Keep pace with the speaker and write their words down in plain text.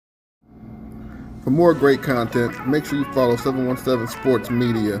For more great content, make sure you follow 717 Sports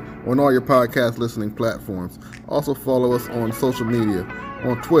Media on all your podcast listening platforms. Also follow us on social media,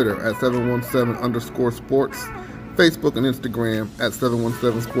 on Twitter at 717_sports, Facebook and Instagram at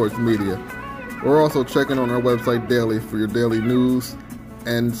 717 Sports Media. We're also checking on our website daily for your daily news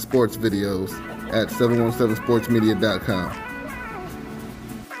and sports videos at 717sportsmedia.com.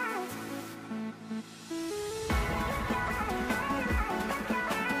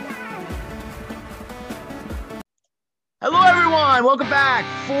 Hello, everyone. Welcome back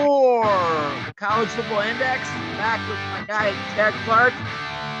for the College Football Index. Back with my guy, Chad Clark.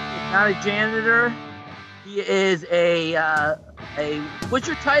 He's not a janitor. He is a what's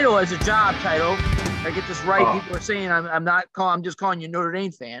your title as a job title? If I get this right, people are saying I'm just calling you a Notre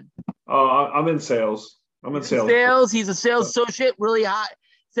Dame fan. I'm in sales. He's a sales associate, really high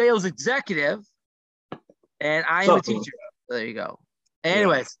sales executive, and I am a teacher. There you go.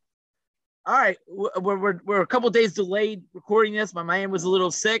 Anyways. All right, we're a couple days delayed recording this. My man was a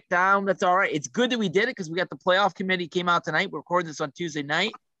little sick, down. That's all right. It's good that we did it because we got the playoff committee came out tonight. We're recording this on Tuesday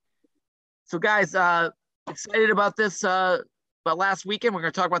night. So, guys, excited about this. About last weekend, we're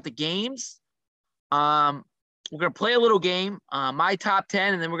going to talk about the games. We're going to play a little game, my top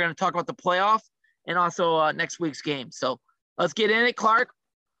 10, and then we're going to talk about the playoff and also next week's game. So let's get in it, Clark.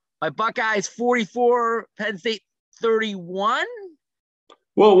 My Buckeyes 44, Penn State 31.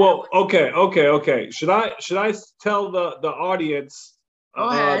 Well. Okay. Should I tell the audience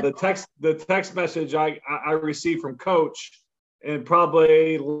the text message I received from Coach in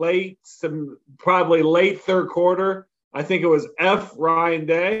probably late third quarter? I think it was F Ryan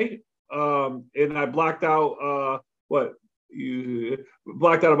Day, and I blocked out about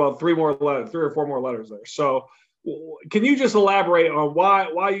three or four more letters there. So, can you just elaborate on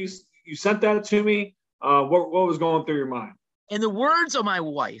why you sent that to me? What was going through your mind? In the words of my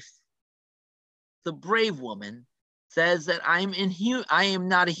wife, the brave woman says that I am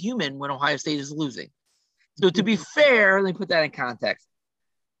not a human when Ohio State is losing. So to be fair, let me put that in context.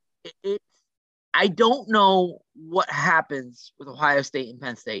 I don't know what happens with Ohio State and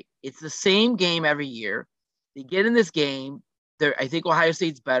Penn State. It's the same game every year. They get in this game. I think Ohio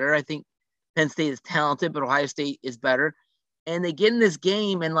State's better. I think Penn State is talented, but Ohio State is better. And they get in this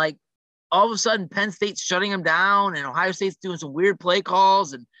game and all of a sudden Penn State's shutting them down and Ohio State's doing some weird play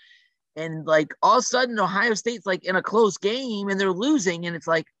calls and all of a sudden Ohio State's in a close game and they're losing and it's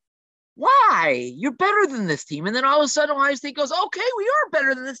why? You're better than this team. And then all of a sudden Ohio State goes, okay, we are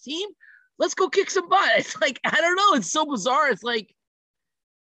better than this team. Let's go kick some butt. It's I don't know. It's so bizarre. It's you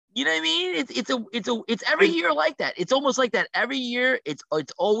know what I mean? It's every year like that. It's almost like that every year. It's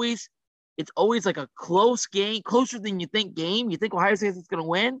always like a close game, closer than you think game. You think Ohio State is going to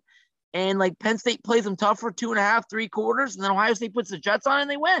win. And Penn State plays them tough for 2.5, 3 quarters, and then Ohio State puts the Jets on and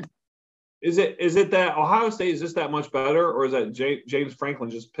they win. Is it that Ohio State is just that much better, or is that James Franklin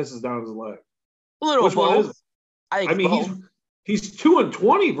just pisses down his leg? A little Which one is it? I mean, he's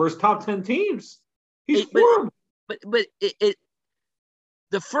 2-20 versus top 10 teams. He's horrible. But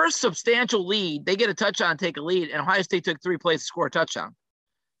the first substantial lead, they get a touchdown, take a lead, and Ohio State took 3 plays to score a touchdown.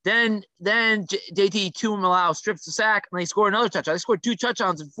 Then JT Tuimoloau strips the sack and they score another touchdown. They scored 2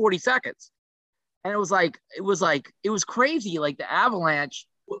 touchdowns in 40 seconds. And it was crazy, the avalanche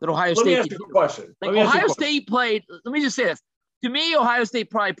that Ohio State. Let me ask you a question. Ohio State played, let me just say this. To me, Ohio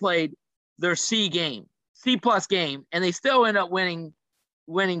State probably played their C plus game, and they still end up winning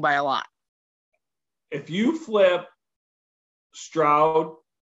by a lot. If you flip Stroud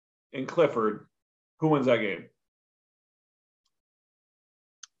and Clifford, who wins that game?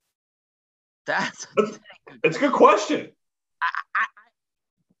 It's a good question.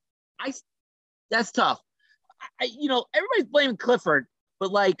 That's tough. Everybody's blaming Clifford,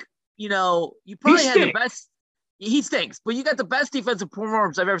 but you probably had the best. He stinks, but you got the best defensive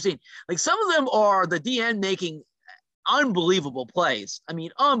performance I've ever seen. Some of them are the DN making unbelievable plays. I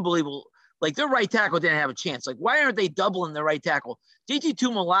mean, unbelievable. Their right tackle didn't have a chance. Why aren't they doubling their right tackle? JT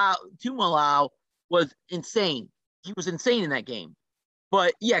Tuimoloau was insane. He was insane in that game.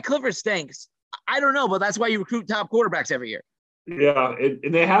 But yeah, Clifford stinks. I don't know, but that's why you recruit top quarterbacks every year. Yeah,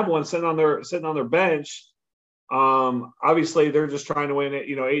 and they have one sitting on their bench. Obviously, they're just trying to win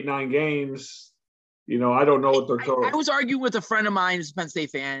 8-9 games. I don't know what they're told. I was arguing with a friend of mine who's a Penn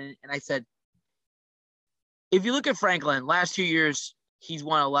State fan, and I said, if you look at Franklin, last 2 years, he's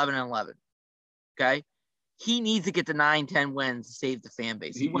won 11-11. Okay? He needs to get to 9-10 wins to save the fan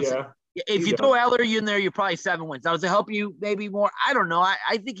base. If you throw Eller in there, you're probably 7 wins. Now, does it help you maybe more? I don't know.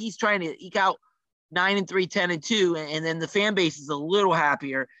 I think he's trying to eke out 9-3, 10-2, and then the fan base is a little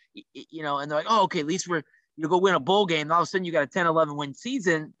happier, and they're oh, okay, at least we're go win a bowl game. And all of a sudden, you got a 10-11 win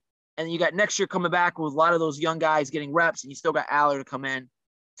season, And you got next year coming back with a lot of those young guys getting reps, and you still got Aller to come in.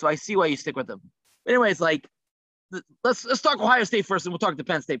 So I see why you stick with them. But anyways, like, let's talk Ohio State first, and we'll talk the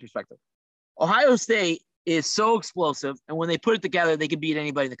Penn State perspective. Ohio State is so explosive, and when they put it together, they can beat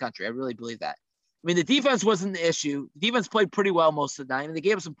anybody in the country. I really believe that. I mean, the defense wasn't the issue. The defense played pretty well most of the night, and they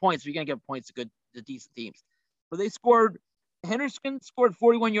gave us some points. So you're going to get points to the decent teams. But they scored – Henderson scored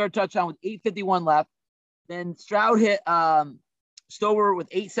 41-yard touchdown with 8:51 left. Then Stroud hit Stover with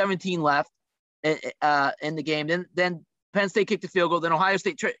 8:17 left in the game. Then Penn State kicked the field goal. Then Ohio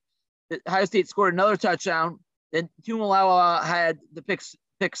State scored another touchdown. Then Tumalawa had the pick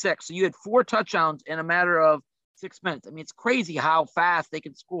six. So you had 4 touchdowns in a matter of 6 minutes. I mean, it's crazy how fast they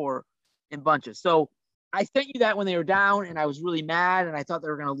can score in bunches. So I sent you that when they were down, and I was really mad, and I thought they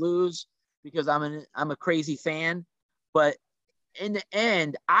were going to lose because I'm a crazy fan. But in the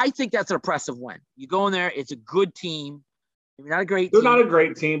end, I think that's an impressive win. You go in there, it's a good team. Maybe not a great team. They're not a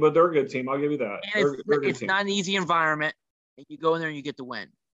great team, but they're a good team. I'll give you that. It's not an easy environment, and you go in there and you get the win.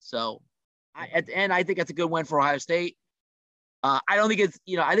 So at the end, I think that's a good win for Ohio State. I don't think it's,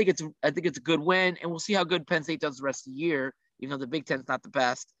 I think it's a good win, and we'll see how good Penn State does the rest of the year, even though the Big Ten's not the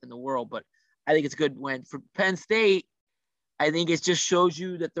best in the world. But I think it's a good win for Penn State. I think it just shows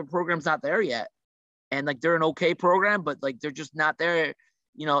you that their program's not there yet, and like they're an okay program, but like they're just not there.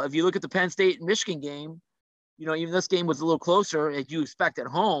 If you look at the Penn State and Michigan game, even this game was a little closer as you expect at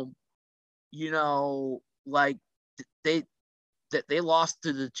home. Like they lost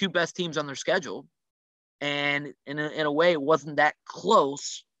to the 2 best teams on their schedule. And in a way, it wasn't that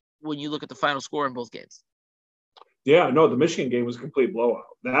close when you look at the final score in both games. Yeah, no, the Michigan game was a complete blowout.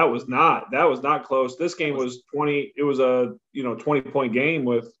 That was not close. This game was 20. It was a 20-point game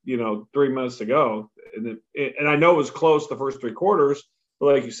with 3 minutes to go, and I know it was close the first 3 quarters.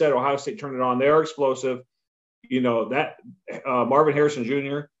 But like you said, Ohio State turned it on. They are explosive. That Marvin Harrison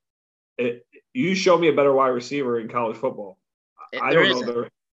Jr. You show me a better wide receiver in college football. I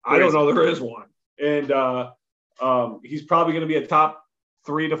don't know there is one. And he's probably going to be a top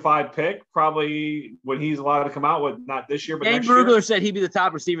 3 to 5 pick, probably when he's allowed to come out with, not this year, but Dane next Brugler year. said he'd be the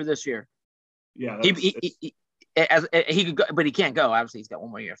top receiver this year. Yeah, he could go, but he can't go. Obviously, he's got 1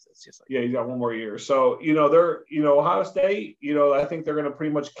 more year. So it's just he's got 1 more year. So they're Ohio State. I think they're going to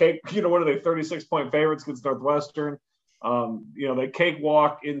pretty much cake. What are they? 36-point favorites against Northwestern. They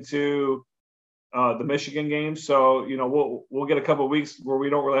cakewalk into the Michigan game. So we'll get a couple of weeks where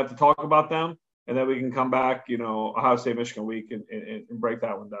we don't really have to talk about them. And then we can come back, Ohio State, Michigan week and break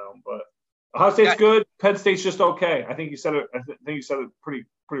that one down. But Ohio State's good. Penn State's just okay. I think you said it. I think you said it pretty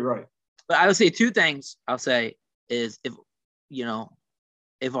right. But I would say 2 things. I'll say is if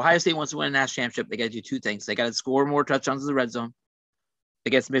Ohio State wants to win a national championship, they got to do 2 things. They got to score more touchdowns in the red zone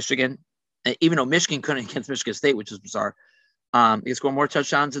against Michigan, even though Michigan couldn't against Michigan State, which is bizarre. They score more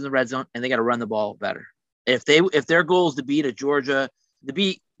touchdowns in the red zone, and they got to run the ball better. If their goal is to beat a Georgia,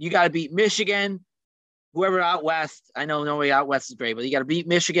 you got to beat Michigan, whoever out west. I know nobody out west is great, but you got to beat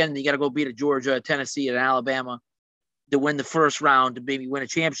Michigan, and you got to go beat a Georgia, a Tennessee, and Alabama to win the first round to maybe win a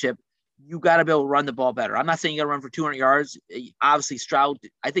championship. You got to be able to run the ball better. I'm not saying you got to run for 200 yards. Obviously,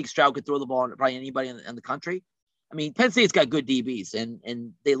 I think Stroud could throw the ball to probably anybody in the country. I mean, Penn State's got good DBs,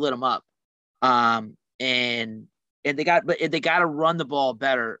 and they lit them up. And they got to run the ball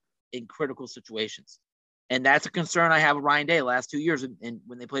better in critical situations. And that's a concern I have with Ryan Day the last 2 years. And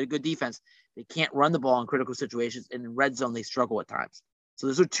when they played a good defense, they can't run the ball in critical situations. And in red zone, they struggle at times. So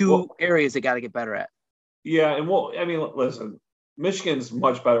those are 2 areas they got to get better at. Yeah. And listen, Michigan's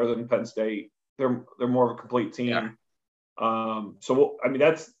much better than Penn State. They're more of a complete team. Yeah.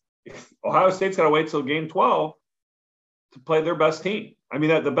 That's Ohio State's got to wait till game 12 to play their best team.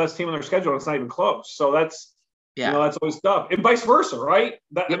 The best team on their schedule. It's not even close. So that's, that's always tough. And vice versa, right?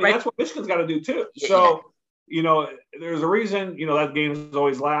 That's what Michigan's got to do too. So, there's a reason, that game's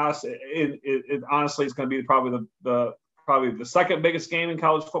always last. It honestly is going to be probably the second biggest game in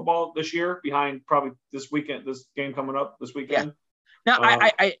college football this year, behind probably this game coming up this weekend. Yeah. Now,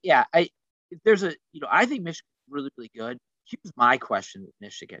 I think Michigan's really, really good. Here's my question with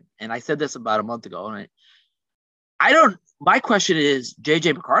Michigan. And I said this about a month ago. And my question is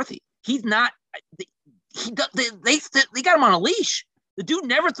JJ McCarthy. He's not, they got him on a leash. The dude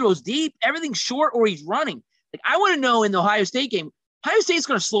never throws deep. Everything's short or he's running. Like, I want to know in the Ohio State game, Ohio State's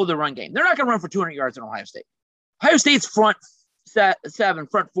going to slow the run game. They're not going to run for 200 yards in Ohio State. Ohio State's front 7,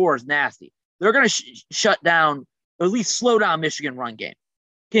 front 4 is nasty. They're going to shut down, or at least slow down Michigan run game.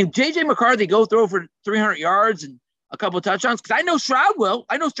 Can J.J. McCarthy go throw for 300 yards and a couple of touchdowns? Because I know Stroud will.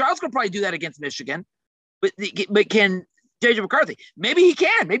 I know Stroud's going to probably do that against Michigan. But can J.J. McCarthy? Maybe he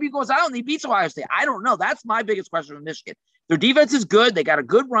can. Maybe he goes out and he beats Ohio State. I don't know. That's my biggest question with Michigan. Their defense is good. They got a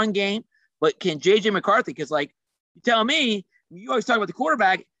good run game, but can J.J. McCarthy? Because you tell me, you always talk about the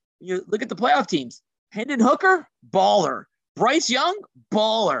quarterback. You look at the playoff teams. Hendon Hooker, baller. Bryce Young,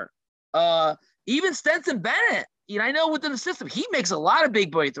 baller. Even Stetson Bennett. I know within the system, he makes a lot of big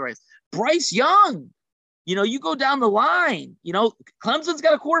boy throws. Bryce Young. You go down the line. Clemson's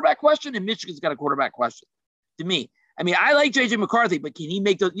got a quarterback question, and Michigan's got a quarterback question. To me, I like J.J. McCarthy, but can he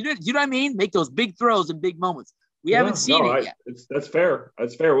make those? You know what I mean? Make those big throws in big moments. We haven't seen it yet. That's fair.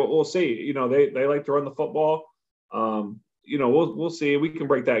 That's fair. We'll see. They like to run the football. We'll see. We can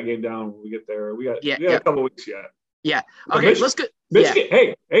break that game down when we get there. We got a couple of weeks yet. Yeah. Okay. Let's go. Michigan.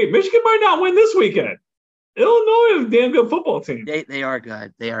 Yeah. Hey, Michigan might not win this weekend. Illinois is a damn good football team. They are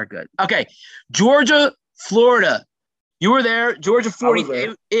good. They are good. Okay. Georgia, Florida. You were there. Georgia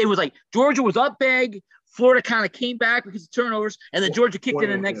 40. It was like Georgia was up big. Florida kind of came back because of turnovers, and then Georgia kicked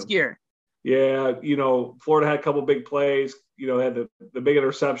in the next gear. Yeah, Florida had a couple big plays. They had the big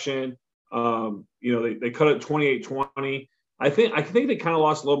interception. They cut it 28-20. I think they kind of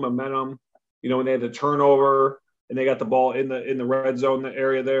lost a little momentum. When they had the turnover and they got the ball in the red zone, the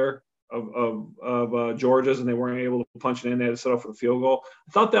area there of Georgia's, and they weren't able to punch it in. They had to set up for the field goal.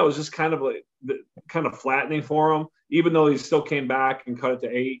 I thought that was just kind of flattening for them, even though he still came back and cut it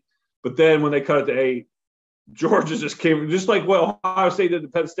to 8. But then when they cut it to 8, Georgia just came, just like what Ohio State did to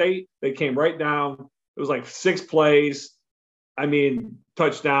Penn State. They came right down. It was like 6 plays.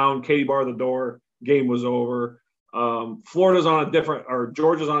 Touchdown, Katie barred the door, game was over. Georgia's on a different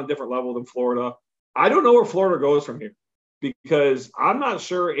level than Florida. I don't know where Florida goes from here because I'm not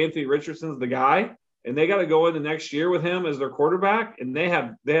sure Anthony Richardson's the guy, and they got to go into next year with him as their quarterback, and they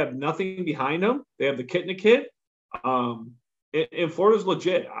have nothing behind them. They have the kit in the kit. And Florida's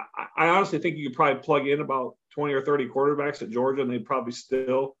legit. I honestly think you could probably plug in about 20 or 30 quarterbacks at Georgia, and they'd probably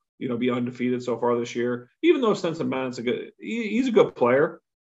still, be undefeated so far this year. Even though Stetson Bennett's he's a good player.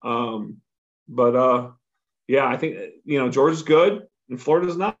 Yeah, I think Georgia's good and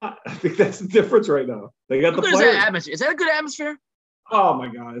Florida's not. I think that's the difference right now. They got the players. Is that a good atmosphere? Oh my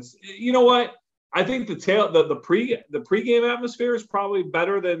God! You know what? I think the pregame atmosphere is probably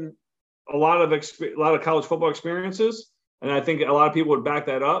better than a lot of college football experiences. And I think a lot of people would back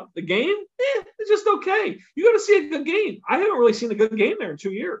that up. The game, it's just okay. You got to see a good game. I haven't really seen a good game there in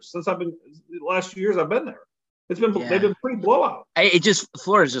 2 years the last 2 years I've been there. They've been pretty blowout.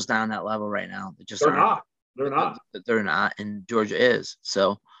 Florida's just not on that level right now. They're not, and Georgia is.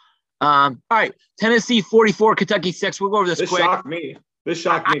 So, all right, Tennessee 44, Kentucky 6. We'll go over this quick. This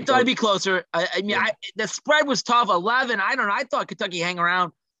shocked me. I thought it'd be closer. The spread was tough. 11. I don't know. I thought Kentucky hang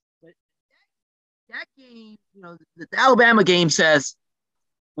around. That game, the Alabama game says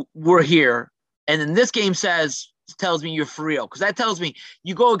we're here, and then this game tells me you're for real, because that tells me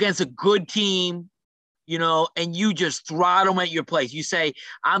you go against a good team, and you just throttle them at your place. You say,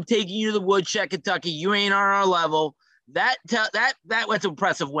 "I'm taking you to the woodshed, Kentucky. You ain't on our level." That was an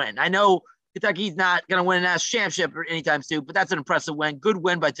impressive win. I know Kentucky's not going to win a national championship anytime soon, but that's an impressive win. Good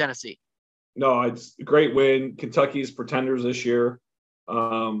win by Tennessee. No, it's a great win. Kentucky's pretenders this year.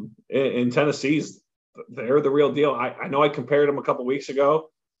 And Tennessee's, they're the real deal. I know I compared them a couple weeks ago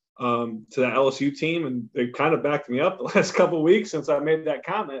to the LSU team, and they kind of backed me up the last couple of weeks since I made that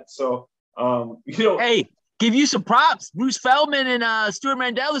comment. So, hey, give you some props. Bruce Feldman and Stuart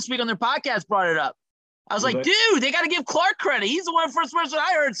Mandel this week on their podcast brought it up. I was like, dude, they got to give Clark credit. He's the first person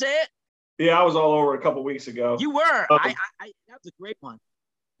I heard say it. Yeah, I was all over it a couple of weeks ago. You were. That was a great one.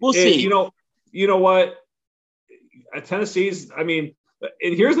 We'll see. You know what? Tennessee's, and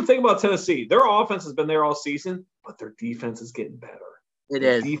here's the thing about Tennessee. Their offense has been there all season, but their defense is getting better.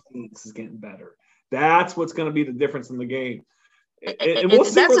 Their defense is getting better. That's what's going to be the difference in the game. And we'll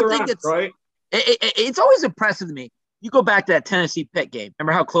see where they're at, right? It's always impressive to me. You go back to that Tennessee-Pitt game.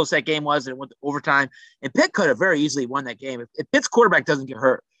 Remember how close that game was, and it went to overtime? And Pitt could have very easily won that game if Pitt's quarterback doesn't get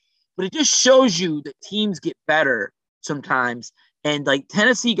hurt. But it just shows you that teams get better sometimes. And,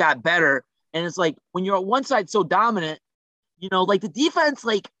 Tennessee got better. And it's like when you're on one side so dominant, the defense,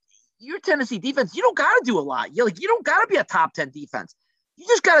 your Tennessee defense, you don't got to do a lot. You don't got to be a top 10 defense. You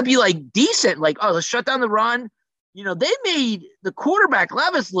just got to be, decent. Let's shut down the run. They made the quarterback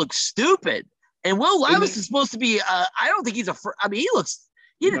Levis look stupid. And Will Levis is supposed to be I don't think he's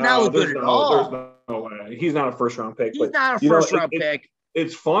he did not look good at all. There's no way. He's not a first-round pick. He's not a first-round pick.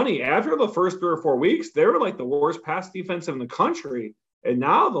 It's funny. After the first 3 or 4 weeks, they were the worst pass defense in the country. And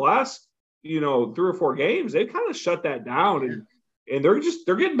now the last, 3 or 4 games, they kind of shut that down. And they're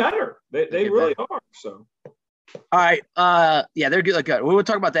getting better. They really are. So. All right. They're good. We'll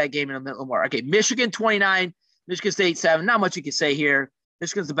talk about that game in a little more. Okay. Michigan 29, Michigan State 7. Not much you can say here.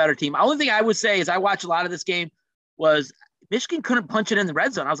 Michigan's the better team. The only thing I would say is I watched a lot of this game was Michigan couldn't punch it in the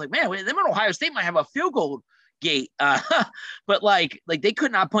red zone. I was like, man, them at Ohio State might have a field goal gate. But like they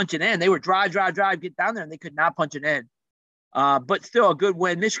could not punch it in. They were drive, get down there, and they could not punch it in. But still a good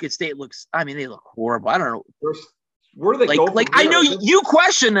win. Michigan State they look horrible. I don't know. Where do they go? I know you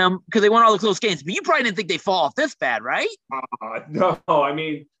question them because they won all the close games, but you probably didn't think they fall off this bad, right? No, I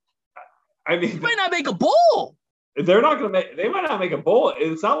mean, they might not make a bowl. They're not going to make. They might not make a bowl.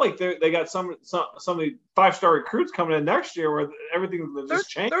 It's not like they got some of the 5-star recruits coming in next year where everything just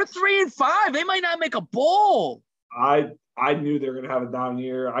changed. They're 3-5. They might not make a bowl. I knew they were going to have a down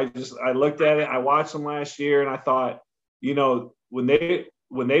year. I looked at it. I watched them last year, and I thought, when they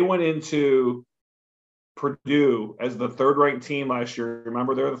went into Purdue as the third-ranked team last year,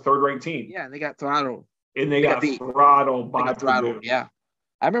 remember they're the third-ranked team. Yeah, and they got throttled. And they got throttled by Purdue. Yeah.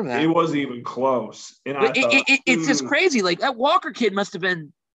 I remember that. It wasn't even close. And it's just crazy. Like that Walker kid must have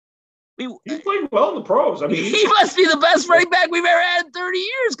been. He's playing well in the pros. I mean, he must be the best right back we've ever had in 30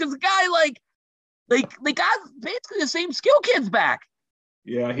 years because the guy they got basically the same skill kids back.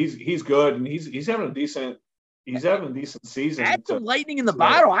 Yeah, he's good and he's having a decent season. Had some lightning in the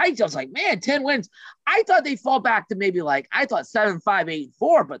bottle. I was like, man, 10 wins. I thought they'd fall back to maybe 7-5,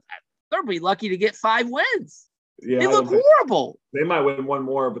 8-4, but they'll be lucky to get 5 wins. Yeah, they look horrible. They might win one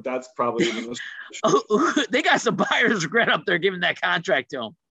more, but that's probably they got some buyer's regret up there giving that contract to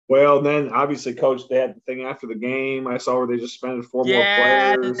them. Well, then obviously, Coach, they had the thing after the game. I saw where they just suspended 4 more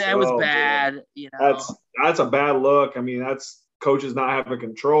players. Yeah, that was bad. That's a bad look. I mean, that's coaches not having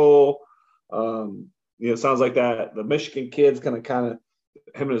control. It sounds like that the Michigan kid's gonna kind of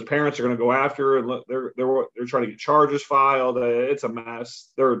him and his parents are gonna go after and look. They're trying to get charges filed. It's a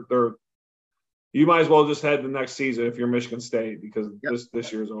mess. You might as well just head to the next season if you're Michigan State because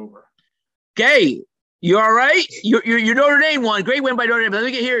this year's over. Okay, you all right? Your Notre Dame won. Great win by Notre Dame. Let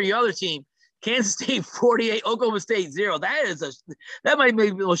me get here. Your other team, Kansas State 48, Oklahoma State 0. That might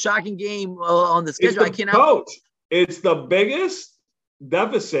be the most shocking game on the schedule. It's the biggest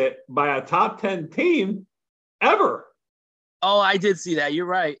deficit by a top 10 team ever. Oh, I did see that. You're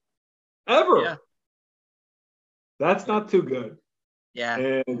right. Ever. Yeah. That's not too good.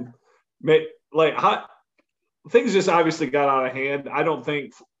 Yeah. And things just obviously got out of hand. I don't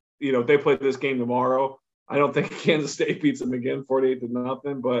think, if they play this game tomorrow, I don't think Kansas State beats them again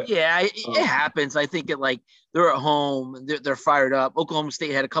 48-0. But yeah, it happens. I think they're at home. They're fired up. Oklahoma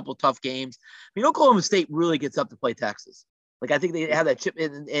State had a couple tough games. I mean, Oklahoma State really gets up to play Texas. I think they had that chip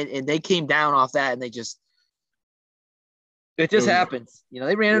in, and they came down off that, and it just happens.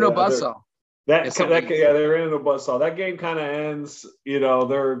 They ran into a buzzsaw. They ran into a buzzsaw. That game kind of ends.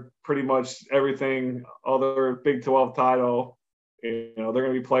 They're pretty much everything. All their Big 12 title. They're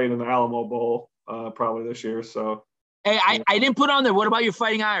going to be playing in the Alamo Bowl probably this year. So, hey, I didn't put on there. What about your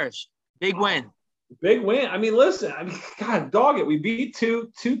Fighting Irish? Big win. Big win. I mean, listen. God, dog it. We beat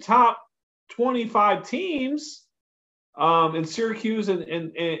two top 25 teams. In Syracuse and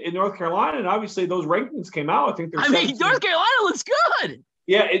in North Carolina, and obviously those rankings came out. I think North Carolina looks good.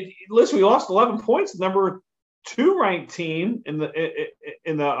 Yeah, listen, we lost 11 points, number 2 ranked team in the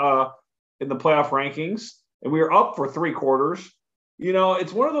playoff rankings, and we were up for 3 quarters.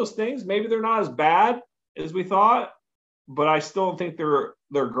 It's one of those things. Maybe they're not as bad as we thought, but I still don't think they're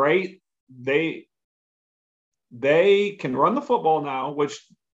great. They can run the football now, which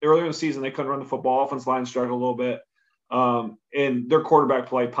earlier in the season they couldn't run the football. Offensive line struggled a little bit. And their quarterback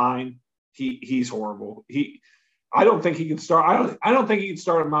play, Pine, he's horrible. I don't think he can start. I don't think he can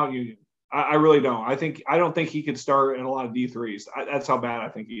start at Mount Union. I really don't. I don't think he can start in a lot of D3s. That's how bad I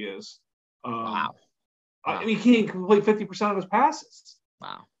think he is. Wow. I mean, he can't complete 50% of his passes.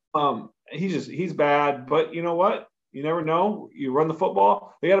 Wow. He's bad. But you know what? You never know. You run the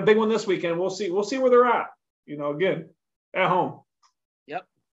football. They got a big one this weekend. We'll see where they're at. Again, at home. Yep.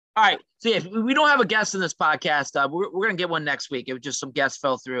 All right. So if we don't have a guest in this podcast, we're going to get one next week. It was just some guests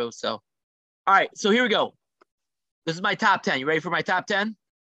fell through. So, all right. So here we go. This is my top 10. You ready for my top 10?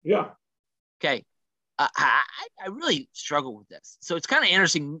 Yeah. Okay. I really struggle with this. So it's kind of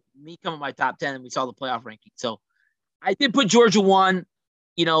interesting, me coming with my top 10 and we saw the playoff ranking. So I did put Georgia 1,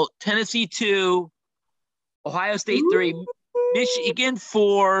 Tennessee 2, Ohio State 3, Michigan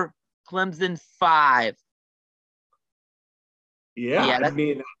 4, Clemson 5. Yeah, I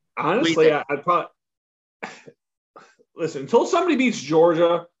mean, honestly, I'd probably listen until somebody beats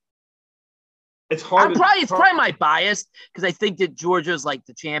Georgia. It's hard. It's probably my bias because I think that Georgia's like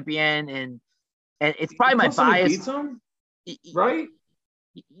the champion, and it's probably my bias. Beats them, right?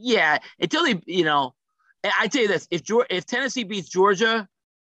 Yeah, until they, I tell you this: if Tennessee beats Georgia,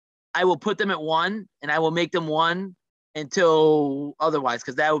 I will put them at 1, and I will make them 1 until otherwise,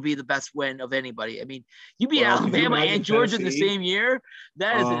 because that would be the best win of anybody. I mean, you beat Alabama and Georgia in the same year.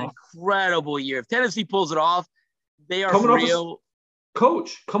 That is an incredible year. If Tennessee pulls it off, they are real.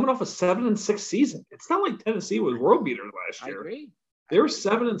 Coach, coming off a 7-6 season, it's not like Tennessee was world beaters last year. I agree. They were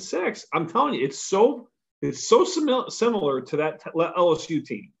 7-6. I'm telling you, it's so similar to that LSU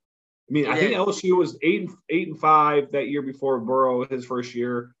team. I mean, I think LSU was 8-5 that year before Burrow, his first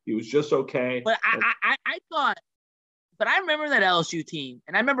year. He was just okay. But I thought, but I remember that LSU team,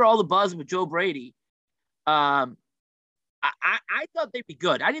 and I remember all the buzz with Joe Brady. I thought they'd be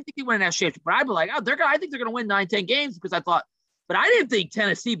good. I didn't think they went in that shape, but I'd be like, I think they're gonna win 9-10 games because I thought, but I didn't think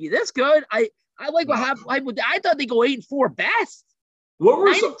Tennessee be this good. I like what happened. I thought they go 8-4 best. What were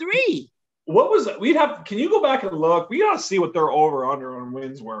 9-3? What was we'd have? Can you go back and look? We gotta see what their over under on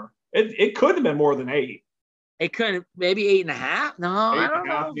wins were. It could have been more than 8. It could have maybe 8.5. No, I don't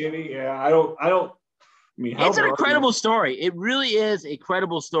know. Maybe. Yeah, I don't. I mean, it's an incredible story. It really is a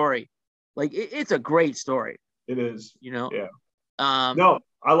credible story. Like it's a great story. It is. You know. Yeah. No,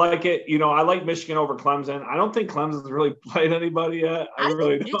 I like it. You know, I like Michigan over Clemson. I don't think Clemson's really played anybody yet. I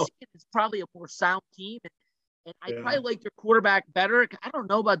really don't. Michigan is probably a more sound team, and I probably like their quarterback better. I don't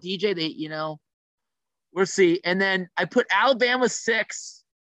know about DJ. We'll see. And then I put Alabama 6.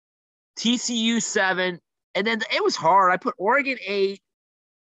 TCU 7, and then it was hard. I put Oregon 8,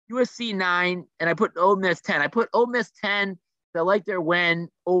 USC 9, and I put Ole Miss 10. I put Ole Miss 10. I like their win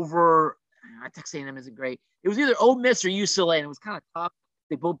over. Texas A&M isn't great. It was either Ole Miss or UCLA, and it was kind of tough.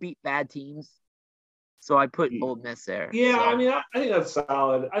 They both beat bad teams, so I put Ole Miss there. Yeah, so. I mean, I think that's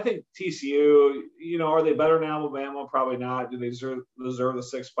solid. I think TCU. You know, are they better than Alabama? Probably not. Do they deserve the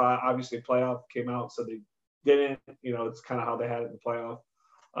 6th spot? Obviously, playoff came out, so they didn't. You know, it's kind of how they had it in the playoff.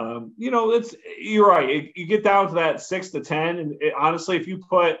 You know, you're right. You get down to that 6-10, and honestly, if you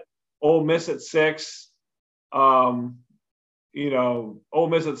put Ole Miss at 6, you know, Ole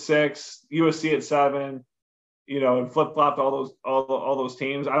Miss at 6, USC at 7, you know, and flip flopped all those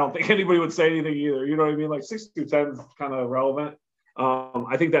teams, I don't think anybody would say anything either. You know what I mean? Like 6-10 is kind of relevant.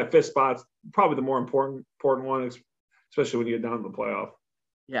 I think that 5th spot's probably the more important one, especially when you get down to the playoff.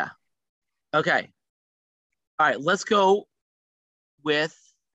 Yeah. Okay. All right. Let's go with.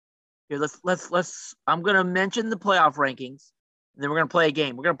 Here, let's I'm gonna mention the playoff rankings, and then we're gonna play a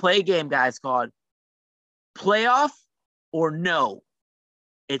game. We're gonna play a game, guys, called Playoff or No.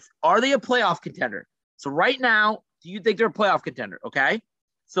 Are they a playoff contender? So right now, do you think they're a playoff contender? Okay.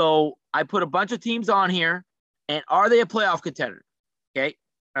 So I put a bunch of teams on here, and are they a playoff contender? Okay.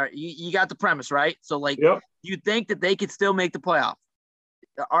 All right, you got the premise, right? So you think that they could still make the playoff?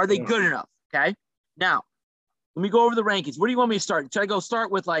 Are they good enough? Okay. Now, let me go over the rankings. What do you want me to start? Should I go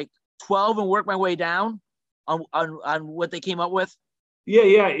start with 12 and work my way down on what they came up with?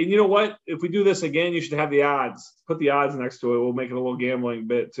 Yeah. And you know what? If we do this again, you should have the odds. Put the odds next to it. We'll make it a little gambling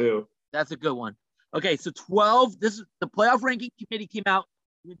bit too. That's a good one. Okay, so 12. This is the playoff ranking committee came out.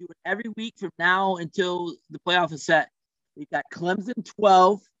 We're gonna do it every week from now until the playoff is set. We've got Clemson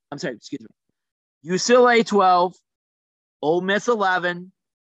 12. I'm sorry, excuse me. UCLA 12, Ole Miss 11,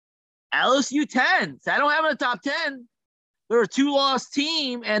 LSU 10. So I don't have in the top 10. They're a 2-loss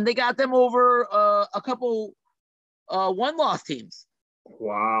team, and they got them over a couple 1-loss teams.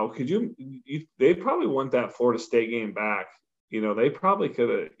 Wow. They probably want that Florida State game back. You know, they probably could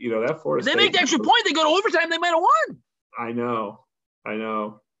have, you know, that Florida State. They make the extra point. They go to overtime. They might have won. I know.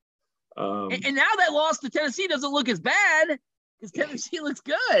 And now that loss to Tennessee doesn't look as bad because Tennessee looks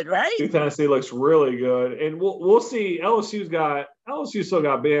good, right? Tennessee looks really good. And we'll see. LSU still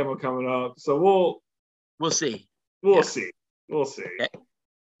got Bama coming up. So we'll see. We'll see. Okay.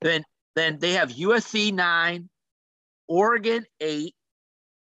 Then they have USC 9, Oregon 8,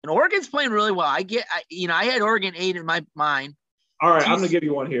 and Oregon's playing really well. I had Oregon 8 in my mind. All right, I'm gonna give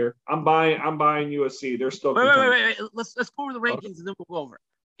you one here. I'm buying USC. They're still. Wait. Let's go over the rankings and then we'll go over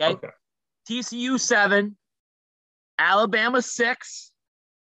it. Okay. TCU 7, Alabama 6,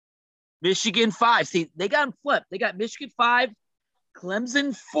 Michigan 5. See, they got them flipped. They got Michigan 5,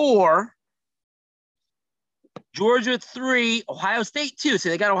 Clemson 4. Georgia 3, Ohio State 2. So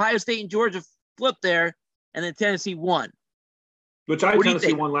they got Ohio State and Georgia flipped there, and then Tennessee 1. Which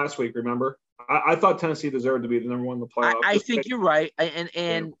Tennessee won last week, remember? I thought Tennessee deserved to be the number 1 in the playoffs. I think you're right.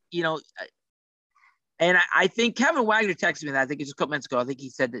 And you know, and I think Kevin Wagner texted me that. I think it's a couple minutes ago. I think he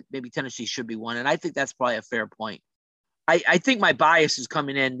said that maybe Tennessee should be 1, and I think that's probably a fair point. I think my bias is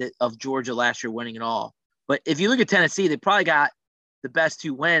coming in of Georgia last year winning it all. But if you look at Tennessee, they probably got the best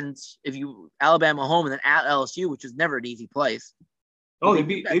 2 wins. If you Alabama home and then at LSU, which is never an easy place. Oh, they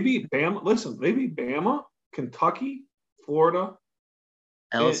beat Bama. Listen, they beat Bama, Kentucky, Florida,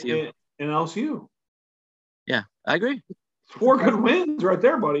 LSU, and LSU. Yeah, I agree. 4 good wins right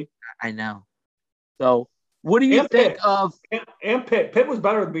there, buddy. I know. So, what do you think of? And Pitt. Pitt was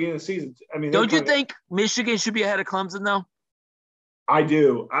better at the beginning of the season. I mean, don't you think Michigan should be ahead of Clemson though? I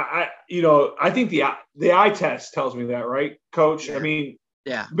do. I think the eye test tells me that, right, Coach? Yeah. I mean,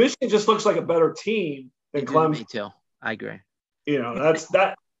 yeah, Michigan just looks like a better team than Clemson. Me too. I agree. That's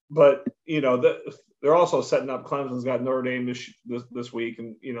that. But they're also setting up. Clemson's got Notre Dame this week,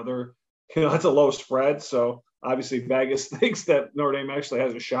 and they're that's a low spread. So obviously Vegas thinks that Notre Dame actually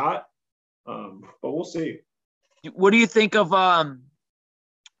has a shot. But we'll see. What do you think of?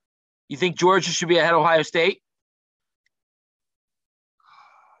 You think Georgia should be ahead of Ohio State?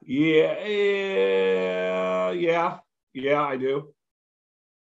 Yeah,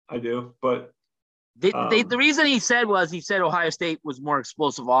 I do. But the reason he said Ohio State was more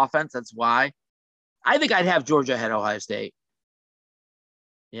explosive offense. That's why. I think I'd have Georgia ahead of Ohio State.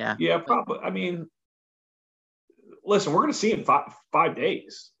 Yeah. Yeah, probably. I mean, listen, we're going to see in 5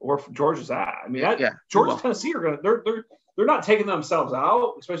 days where Georgia's at. I mean, Georgia, Tennessee are going to they're not taking themselves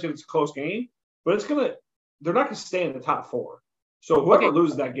out, especially if it's a close game. But they're not going to stay in the top 4. So whoever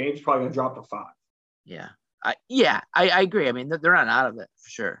loses that game is probably going to drop to 5. Yeah. I agree. I mean, they're not out of it for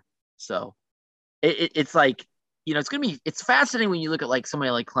sure. So it's like, it's fascinating when you look at like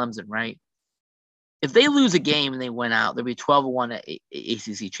somebody like Clemson, right? If they lose a game and they win out, they'll be 12-1 at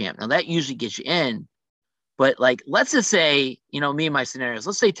ACC champ. Now that usually gets you in, but like, let's just say, me and my scenarios,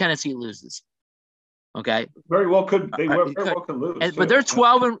 let's say Tennessee loses. Okay. Very well could lose. But they're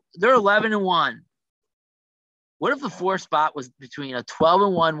 11-1. What if the 4th spot was between a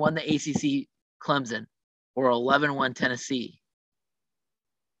 12-1 won the ACC Clemson or 11-1 Tennessee?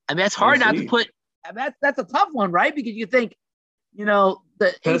 I mean, that's hard not to put. That's a tough one, right? Because you think, the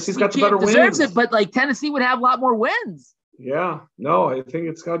Tennessee's ACC got the better deserves wins. it, but like Tennessee would have a lot more wins. Yeah, no, I think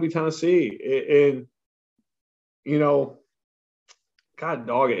it's got to be Tennessee, and God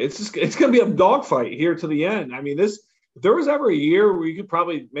dog it, it's going to be a dogfight here to the end. I mean, if there was ever a year where you could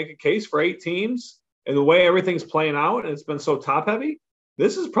probably make a case for 8 teams. And the way everything's playing out, and it's been so top heavy,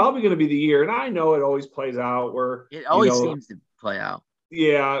 this is probably going to be the year. And I know it always plays out where it always seems to play out.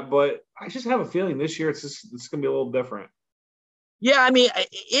 Yeah, but I just have a feeling this year it's going to be a little different. Yeah, I mean,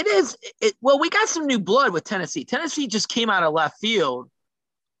 it is. Well, we got some new blood with Tennessee. Tennessee just came out of left field,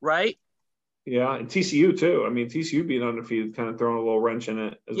 right? Yeah, and TCU too. I mean, TCU being undefeated kind of throwing a little wrench in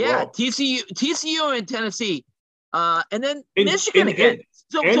it as well. Yeah, TCU and Tennessee. And then Michigan again.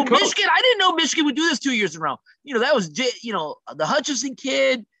 So Michigan, I didn't know Michigan would do this 2 years in a row. That was, the Hutchinson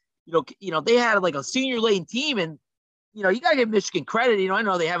kid, they had like a senior laden team, and, you got to give Michigan credit. I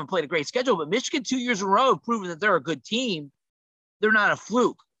know they haven't played a great schedule, but Michigan 2 years in a row have proven that they're a good team. They're not a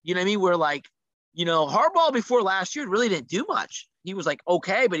fluke. You know what I mean? Where like, Harbaugh before last year really didn't do much. He was like,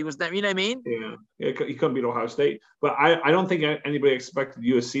 okay, but he was not, you know what I mean? Yeah, he couldn't beat Ohio State. But I don't think anybody expected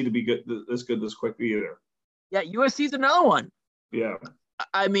USC to be good this quickly either. Yeah, USC's another one. Yeah.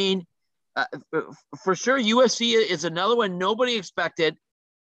 I mean, for sure, USC is another one nobody expected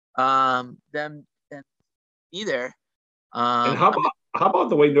them either. And how about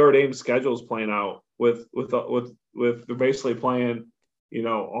the way Notre Dame's schedule is playing out with they're basically playing,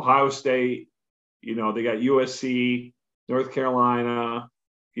 Ohio State, they got USC, North Carolina,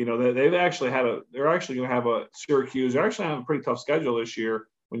 they're actually going to have a Syracuse. They're actually having a pretty tough schedule this year.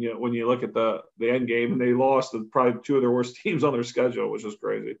 When you look at the end game, and they lost to probably 2 of their worst teams on their schedule, which is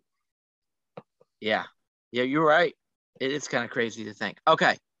crazy. Yeah, you're right. It's kind of crazy to think.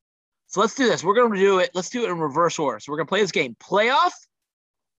 Okay, so let's do this. We're going to do it. Let's do it in reverse order. So we're going to play this game: playoff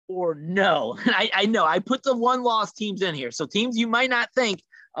or no. I know I put the 1-loss teams in here, so teams you might not think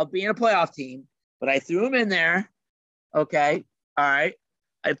of being a playoff team, but I threw them in there. Okay, all right,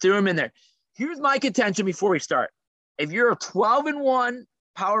 I threw them in there. Here's my contention before we start: if you're a 12-1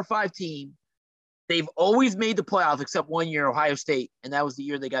 Power 5 team, they've always made the playoff except one year, Ohio State, and that was the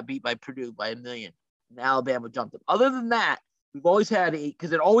year they got beat by Purdue by 1 million. And Alabama jumped them. Other than that, we've always had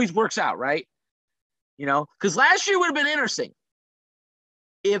because it always works out, right? Because last year would have been interesting.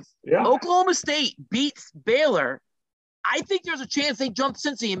 If Oklahoma State beats Baylor, I think there's a chance they jump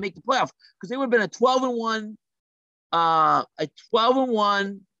Cincy and make the playoff because they would have been a 12-1.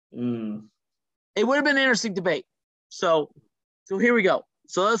 It would have been an interesting debate. So here we go.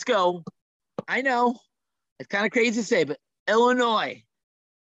 So let's go. I know it's kind of crazy to say, but Illinois.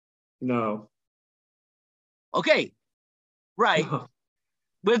 No. Okay. Right.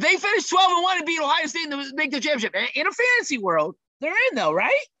 But if they finish 12-1 and beat Ohio State and make the championship in a fantasy world, they're in though,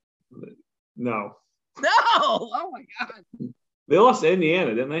 right? No. No. Oh my God. They lost to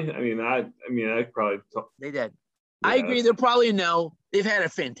Indiana, didn't they? I probably. They did. Yeah. I agree. They're probably no. They've had a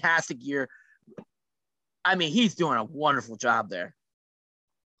fantastic year. I mean, he's doing a wonderful job there.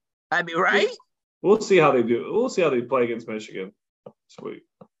 I mean, right? We'll see how they do. We'll see how they play against Michigan this week.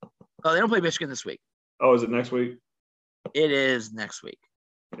 Oh, they don't play Michigan this week. Oh, is it next week? It is next week.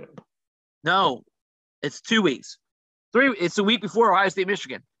 Yeah. No, it's 2 weeks. It's a week before Ohio State,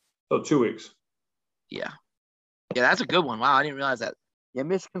 Michigan. So 2 weeks. Yeah. Yeah, that's a good one. Wow, I didn't realize that. Yeah,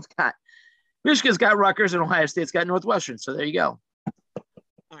 Michigan's got Rutgers and Ohio State's got Northwestern. So there you go.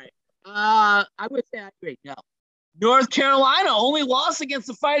 All right. I would say I agree. No. North Carolina only lost against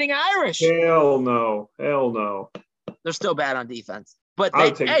the Fighting Irish. Hell no. They're still bad on defense. But we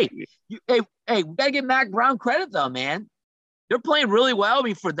gotta give Mac Brown credit though, man. They're playing really well. I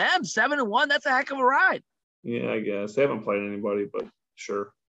mean, for them, 7-1, that's a heck of a ride. Yeah, I guess they haven't played anybody, but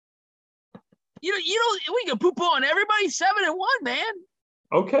sure. You know, we can poo-poo on everybody. 7-1, man.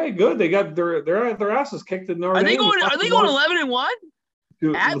 Okay, good. They got their asses kicked in Notre Dame. Are they going 11-1?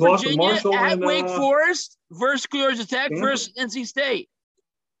 At Virginia, at Wake Forest, versus Georgia Tech, versus NC State.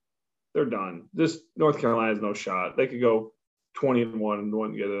 They're done. This North Carolina has no shot. They could go 20-1 and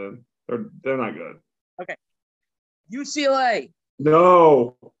wouldn't get in. They're not good. Okay. UCLA.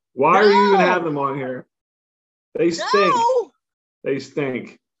 No. Why are you even having them on here? They stink. No. They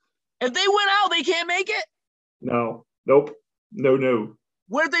stink. If they went out, they can't make it? No. Nope. No.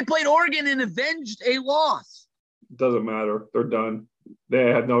 What if they played Oregon and avenged a loss? Doesn't matter. They're done. They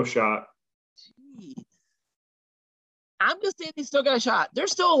had no shot. Jeez. I'm just saying they still got a shot. They're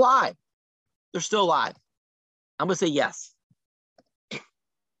still alive. I'm going to say yes. I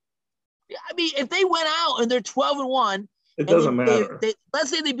mean, if they went out and they're 12-1, it doesn't matter. Let's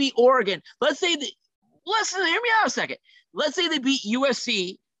say they beat Oregon. Hear me out a second. Let's say they beat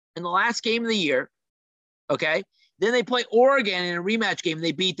USC in the last game of the year. Okay. Then they play Oregon in a rematch game and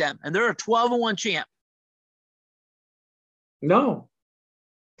they beat them, and they're a 12-1 champ. No,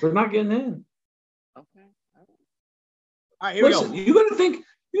 they're not getting in. Okay. All right, here we go. You got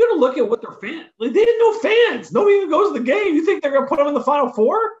to look at what their fans. Like, they didn't know fans. Nobody even goes to the game. You think they're going to put them in the Final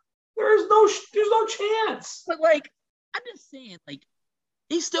Four? There's no chance. But I'm just saying,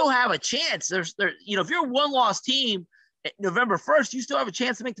 they still have a chance. If you're a one-loss team at November 1st, you still have a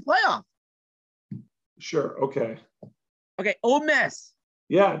chance to make the playoff. Sure. Okay. Ole Miss.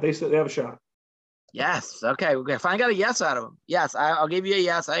 Yeah, they said they have a shot. Yes. Okay. We finally got a yes out of them. Yes, I'll give you a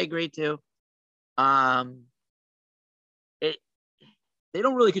yes. I agree too. They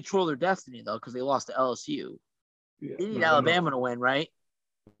don't really control their destiny though, because they lost to LSU. Yeah, they need Alabama to win, right?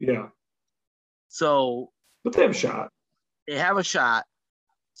 Yeah. So. But they have a shot. They have a shot.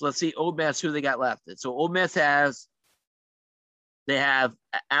 So let's see, Ole Miss, who they got left. So Ole Miss they have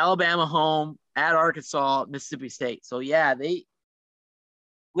Alabama home, at Arkansas, Mississippi State. So yeah,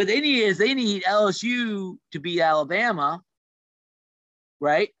 what they need LSU to beat Alabama,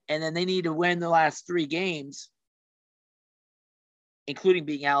 right? And then they need to win the last 3 games, including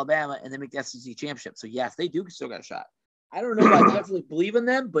beating Alabama, and then make the SEC championship. So yes, they do still got a shot. I don't know if I definitely believe in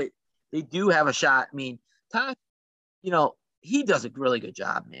them, but they do have a shot. I mean, Todd, he does a really good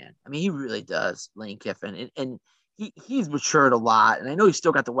job, man. I mean, he really does, Lane Kiffin, and he's matured a lot. And I know he's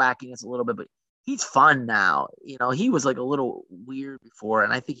still got the wackiness a little bit, but he's fun now. He was a little weird before,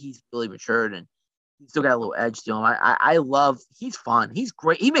 and I think he's really matured, and he's still got a little edge to him. I love. He's fun. He's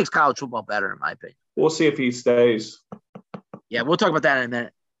great. He makes college football better, in my opinion. We'll see if he stays. Yeah, we'll talk about that in a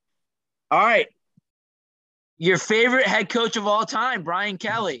minute. All right. Your favorite head coach of all time, Brian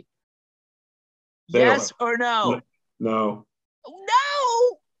Kelly. Yes or no? No.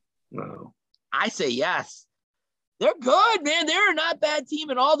 No. I say yes. They're good, man. They're not a bad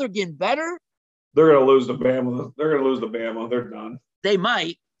team at all. They're getting better. They're going to lose to Bama. They're done. They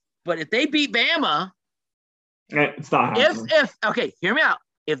might. But if they beat Bama. It's not happening. Okay, hear me out.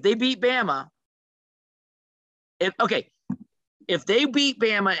 If they beat Bama. If they beat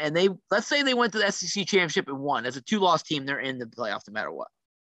Bama and let's say they went to the SEC championship and won. As a 2-loss team, they're in the playoffs no matter what.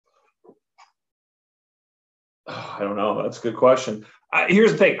 I don't know. That's a good question.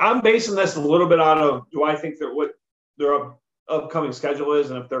 Here's the thing. I'm basing this a little bit out of, do I think that what their upcoming schedule is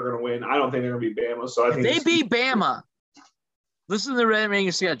and if they're going to win. I don't think they're going to beat Bama. So I think they beat Bama. Listen to the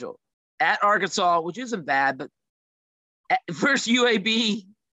remaining schedule. At Arkansas, which isn't bad, but first UAB,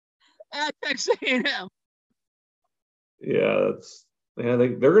 at Texas A&M. Yeah, they're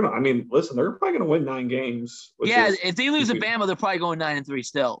going to. I mean, listen, they're probably going to win 9 games. If they lose to Bama, they're probably going 9-3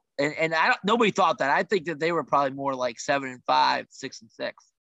 still. And nobody thought that. I think that they were probably more like 7-5, 6-6.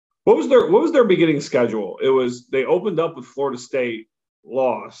 What was their beginning schedule? It was they opened up with Florida State,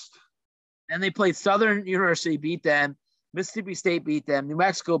 lost, and they played Southern University, beat them. Mississippi State beat them. New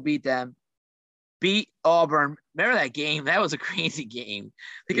Mexico beat them. Beat Auburn. Remember that game? That was a crazy game.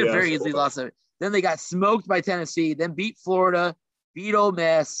 They could have very easily lost it. Then they got smoked by Tennessee, then beat Florida, beat Ole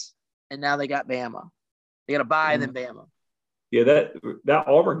Miss, and now they got Bama. They got a bye and then Bama. Yeah, that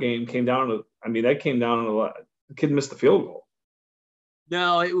Auburn game came down to – I mean, that came down to the kid missed the field goal.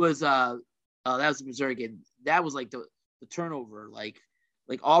 No, it was that was the Missouri game. That was like the turnover. Like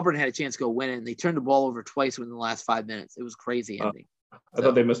Auburn had a chance to go win it, and they turned the ball over twice within the last 5 minutes. It was crazy ending. I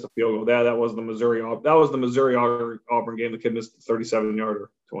thought they missed the field goal. That was the Missouri Auburn game. The kid missed the 37-yarder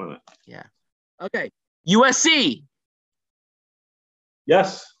to win it. Yeah. Okay. USC.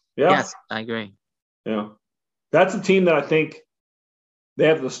 Yes. Yeah. Yes, I agree. Yeah. That's a team that I think they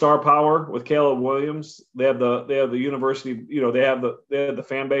have the star power with Caleb Williams. They have the university, they have the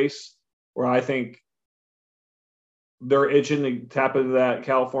fan base where I think they're itching to tap into that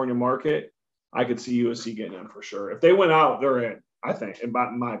California market. I could see USC getting in for sure. If they went out, they're in, I think, in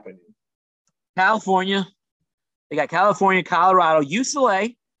my opinion. California. They got California, Colorado,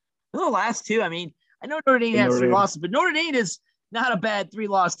 UCLA. Those are the last two. I mean, I know Notre Dame has 3 losses, but Notre Dame is not a bad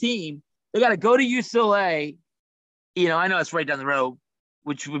 3-loss team. They got to go to UCLA. I know it's right down the road,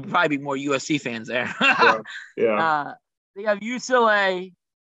 which would probably be more USC fans there. Yeah. They have UCLA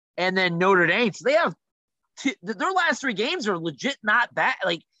and then Notre Dame. So they have their last 3 games are legit not bad.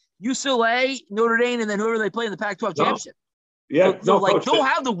 Like UCLA, Notre Dame, and then whoever they play in the Pac-12 championship. Yeah. So Coach, they'll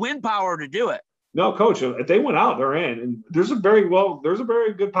have the win power to do it. No, Coach, if they went out, they're in. And there's a very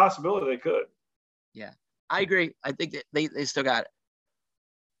good possibility they could. Yeah, I agree. I think that they still got it.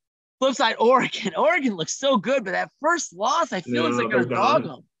 Flip side, Oregon. Oregon looks so good, but that first loss, I feel it's like going to dog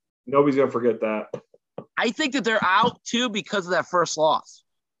them. Nobody's going to forget that. I think that they're out, too, because of that first loss.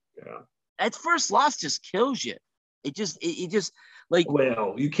 Yeah. That first loss just kills you. It just like –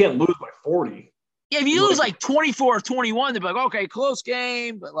 well, you can't lose by 40. Yeah, if you lose like 24-21, they'd be like, okay, close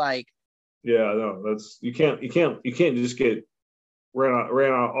game, but like – yeah, no, that's – you can't just get ran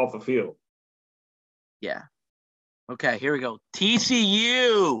out off the field. Yeah. Okay, here we go.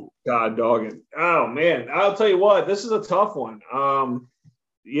 TCU. God dogging. Oh, man. I'll tell you what. This is a tough one. Yeah,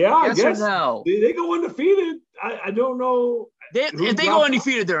 yes, I guess. Or no? They go undefeated. I don't know. If they go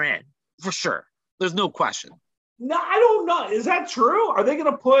undefeated, they're in. For sure. There's no question. No, I don't know. Is that true? Are they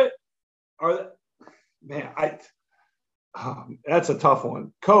going to put – man, that's a tough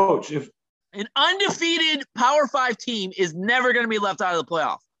one. Coach, if – an undefeated Power 5 team is never going to be left out of the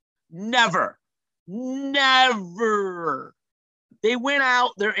playoff. Never. Never. They win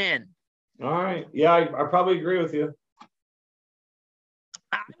out, they're in. All right. Yeah, I probably agree with you.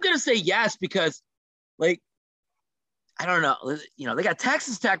 I'm going to say yes because, like, I don't know. They got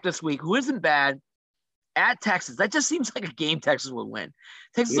Texas Tech this week, who isn't bad, at Texas. That just seems like a game Texas would win.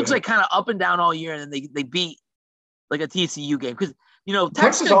 Texas looks like kind of up and down all year, and then they beat, like, a TCU game. Because,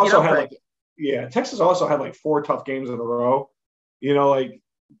 Texas also had, Texas also had, 4 tough games in a row. TCU's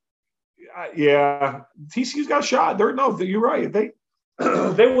got a shot. You're right. They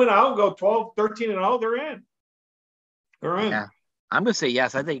went out and go 12, 13-0, they're in. They're in. Yeah. I'm going to say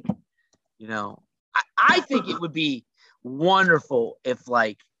yes. I think, I think it would be wonderful if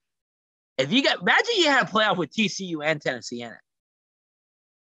you imagine you had a playoff with TCU and Tennessee in it.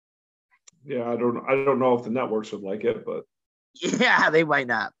 Yeah, I don't know if the networks would like it, but. Yeah, they might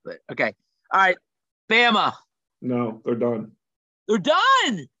not, but okay. All right. Bama. No, they're done. They're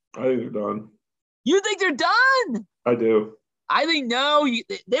done. I think they're done. You think they're done? I do. I think no.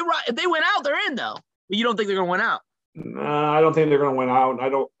 If they went out, they're in though. But you don't think they're going to win out? Nah, I don't think they're going to win out. I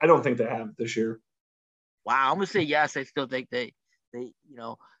don't think they have this year. Wow, I'm going to say yes. I still think they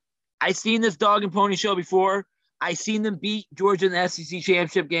I seen this dog and pony show before. I seen them beat Georgia in the SEC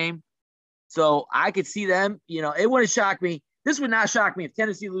championship game, so I could see them. It wouldn't shock me. This would not shock me if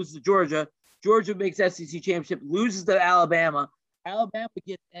Tennessee loses to Georgia. Georgia makes SEC championship, loses to Alabama. Alabama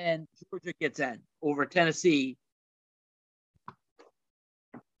gets in, Georgia gets in over Tennessee.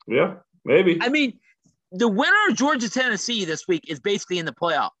 Yeah, maybe. I mean, the winner of Georgia-Tennessee this week is basically in the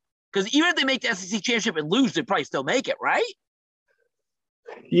playoff. Because even if they make the SEC championship and lose, they probably still make it, right?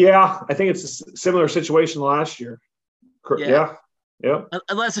 Yeah, I think it's a similar situation last year. Yeah.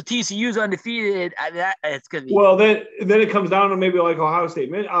 Unless the TCU's undefeated, it's going to be. Well, then it comes down to maybe like Ohio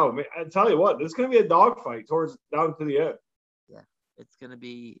State. Oh, man, I tell you what, it's going to be a dogfight down to the end. Yeah, it's going to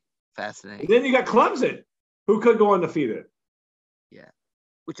be fascinating. And then you got Clemson, who could go undefeated. Yeah,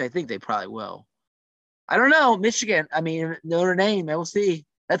 which I think they probably will. I don't know. Michigan, Notre Dame, we'll see.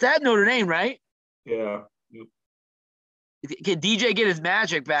 That's at Notre Dame, right? Yeah. Can DJ get his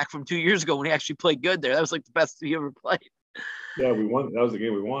magic back from 2 years ago when he actually played good there? That was like the best he ever played. Yeah, we won. That was the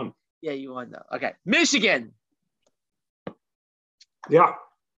game we won. Yeah, you won though. Okay, Michigan. Yeah.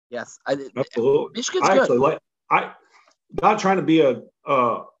 Yes, absolutely. Michigan's good. I'm not trying to be a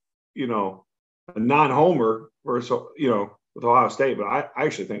a non-homer versus with Ohio State, but I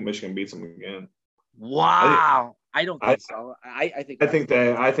actually think Michigan beats them again. Wow, I don't think so. I think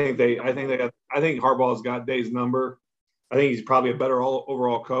Harbaugh's got Day's number. I think he's probably a better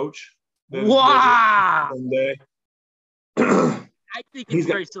overall coach. Wow. Than Day. I think it's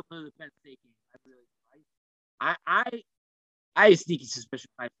very similar to the Penn State game. I have a sneaky suspicion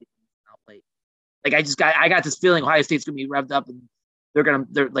Ohio State's outplayed. Like I got this feeling Ohio State's gonna be revved up and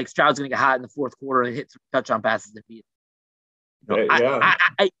they're like Stroud's gonna get hot in the fourth quarter and hit some touchdown passes and beat it.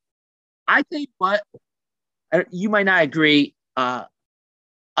 I think what you might not agree. If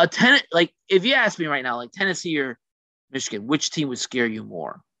you ask me right now, like Tennessee or Michigan, which team would scare you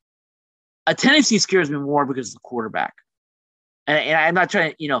more? A Tennessee scares me more because of the quarterback. And I'm not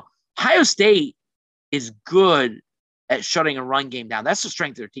trying to, Ohio State is good at shutting a run game down. That's the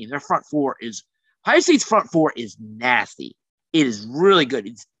strength of their team. Their Ohio State's front four is nasty. It is really good.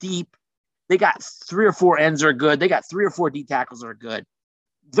 It's deep. They got 3 or 4 ends that are good. They got 3 or 4 D tackles that are good.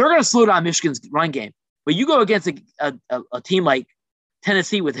 They're going to slow down Michigan's run game. But you go against a team like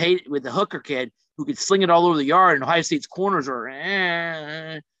Tennessee with the Hooker kid who could sling it all over the yard, and Ohio State's corners are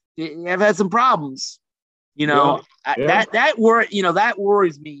have had some problems. That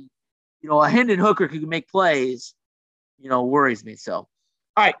worries me. A Hendon Hooker who can make plays, worries me. So, all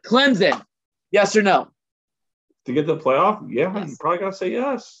right, Clemson, yes or no? To get to the playoff? Yeah, yes. You probably gotta say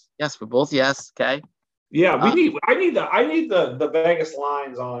yes. Yes, for both. Yes. Okay. Yeah, I need the Vegas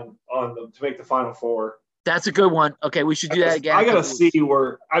lines on them to make the Final Four. That's a good one. Okay, we should do that again. I gotta see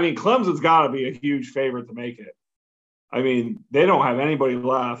Clemson's got to be a huge favorite to make it. I mean, they don't have anybody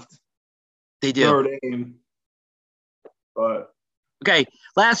left. They do. Third aim. But okay,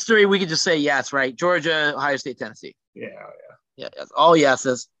 last 3 we could just say yes, right? Georgia, Ohio State, Tennessee. Yeah. Yes. All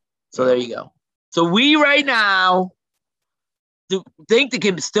yeses. So there you go. So we right now think they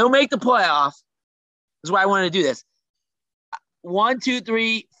can still make the playoff. This is why I wanted to do this. 1, 2,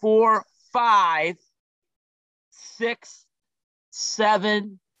 3, 4, 5, 6,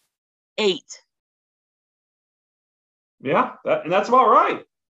 7, 8. Yeah, that's about right.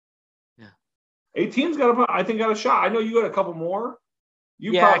 Yeah. 18's got a shot. I know you got a couple more.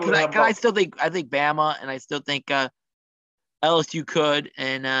 I still think Bama, and I still think LSU could,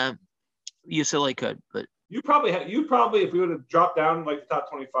 and UCLA could, but you probably if we would have dropped down like the top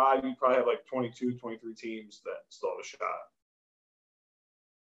 25, you'd probably have like 22, 23 teams that still have a shot.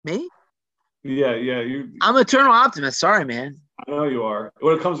 Me? Yeah. I'm an eternal optimist. Sorry, man. I know you are.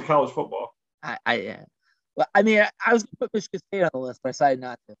 When it comes to college football. Well, I mean, I was going to put Michigan State on the list, but I decided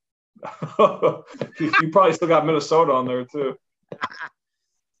not to. You probably still got Minnesota on there, too.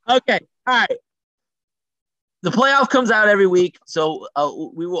 Okay. All right. The playoff comes out every week, so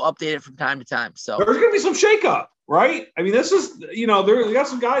we will update it from time to time. So there's going to be some shakeup, right? I mean, this is, they got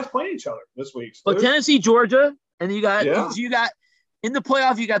some guys playing each other this week. But Tennessee, Georgia, and you got in the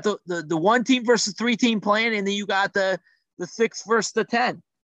playoff, you got the 1 team versus 3 team playing, and then you got the 6 versus the 10.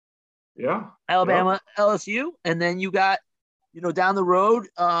 Yeah. Alabama, LSU, and then you got, down the road,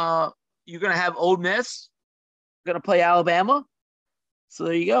 you're going to have Ole Miss going to play Alabama. So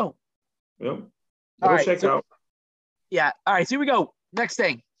there you go. Yep. All right, out. Yeah. All right. So here we go. Next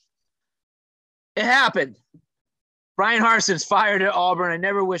thing. It happened. Brian Harson's fired at Auburn. I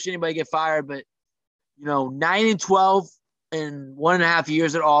never wish anybody get fired, but 9-12 in 1.5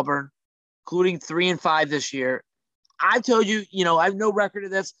 years at Auburn, including 3-5 this year. I told you, I have no record of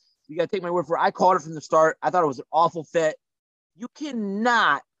this. You got to take my word for it. I called it from the start. I thought it was an awful fit. You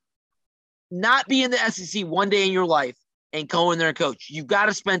cannot not be in the SEC one day in your life and go in there and coach. You've got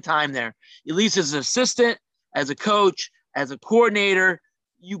to spend time there, at least as an assistant, as a coach, as a coordinator.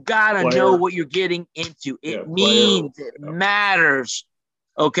 You got to know what you're getting into. It matters.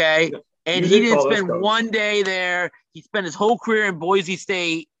 Okay. And he didn't spend one day there. He spent his whole career in Boise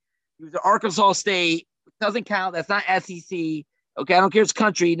State. He was at Arkansas State. It doesn't count. That's not SEC. Okay. I don't care. It's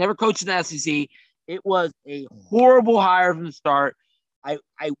country. He never coached in the SEC. It was a horrible hire from the start. I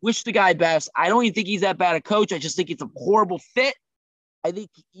wish the guy best. I don't even think he's that bad a coach. I just think it's a horrible fit. I think,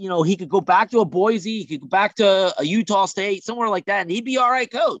 he could go back to a Boise. He could go back to a Utah State, somewhere like that, and he'd be all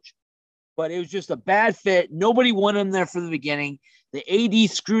right coach. But it was just a bad fit. Nobody wanted him there from the beginning. The AD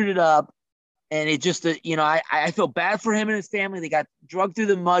screwed it up. And it just, I feel bad for him and his family. They got drugged through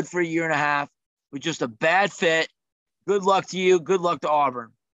the mud for 1.5 years with just a bad fit. Good luck to you. Good luck to Auburn.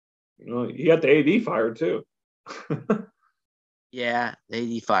 He got the AD fired, too. Yeah,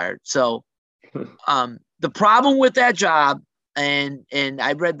 the AD fired. So the problem with that job, and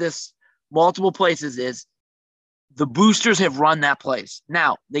I read this multiple places, is the boosters have run that place.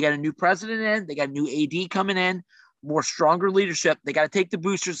 Now, they got a new president in. They got a new AD coming in. more stronger leadership. They got to take the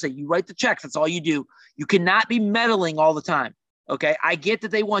boosters, say, you write the checks. That's all you do. You cannot be meddling all the time. Okay. I get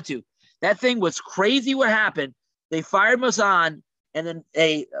that they want to. That thing was crazy what happened. They fired Malzahn and then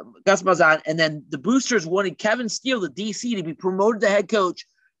Gus Malzahn, and then the boosters wanted Kevin Steele, the DC, to be promoted to head coach.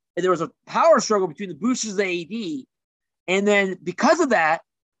 And there was a power struggle between the boosters and the AD. And then because of that,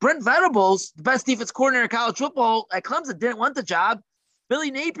 Brent Venables, the best defense coordinator in college football at Clemson, didn't want the job.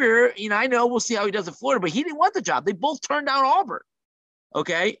 Billy Napier, I know we'll see how he does at Florida, but he didn't want the job. They both turned down Auburn.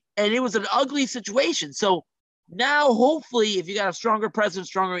 Okay. And it was an ugly situation. So now, hopefully, if you got a stronger president,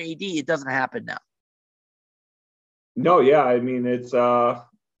 stronger AD, it doesn't happen now. No, yeah. I mean, it's,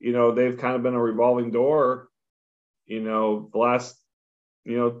 they've kind of been a revolving door, the last,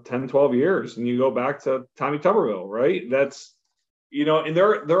 10, 12 years. And you go back to Tommy Tuberville, right? That's, and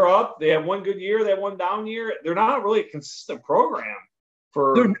they're up. They have one good year. They have one down year. They're not really a consistent program.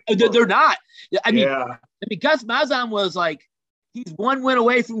 They're not. I mean, yeah. Gus Malzahn was like, he's one win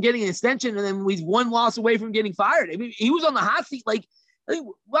away from getting an extension, and then he's one loss away from getting fired. I mean, he was on the hot seat. Like, I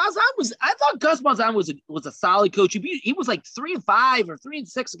thought Gus Malzahn was a solid coach. He was like 3-5 or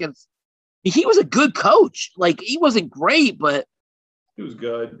 3-6 against. He was a good coach. Like, he wasn't great, but he was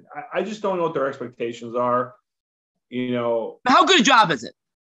good. I just don't know what their expectations are. How good a job is it?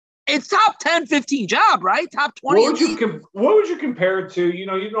 It's top 10, 15 job, right? Top 20. What would you compare it to? You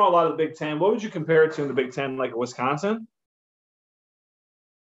know a lot of the Big Ten. What would you compare it to in the Big Ten, like Wisconsin?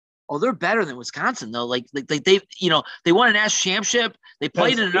 Oh, they're better than Wisconsin, though. Like they they won a national championship. They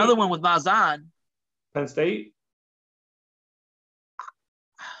played in another one with Malzahn. Penn State.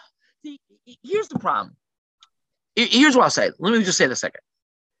 See, here's the problem. Here's what I'll say. Let me just say this a second.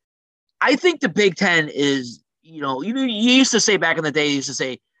 I think the Big Ten is, you used to say back in the day, you used to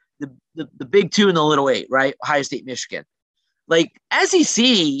say the Big Two and the Little Eight, right? Ohio State, Michigan. Like SEC,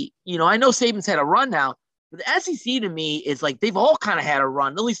 I know Saban's had a run now, but the SEC to me is like they've all kind of had a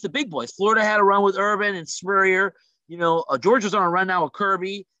run, at least the big boys. Florida had a run with Urban and Spurrier. Georgia's on a run now with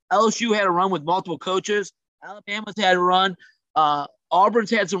Kirby. LSU had a run with multiple coaches. Alabama's had a run.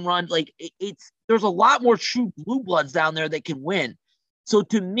 Auburn's had some run. Like there's a lot more true blue bloods down there that can win. So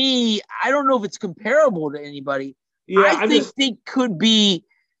to me, I don't know if it's comparable to anybody. Yeah, I think they could be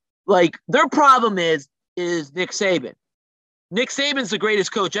like their problem is Nick Saban. Nick Saban's the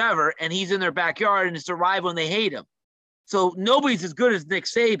greatest coach ever, and he's in their backyard, and it's a rival, and they hate him. So nobody's as good as Nick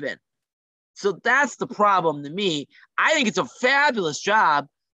Saban. So that's the problem to me. I think it's a fabulous job,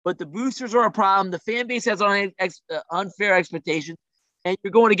 but the boosters are a problem. The fan base has unfair expectations, and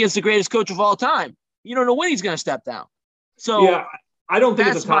you're going against the greatest coach of all time. You don't know when he's going to step down. So yeah, I don't think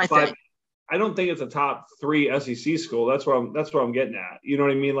it's a top 5. I don't think it's a top 3 SEC school. That's what I'm getting at. You know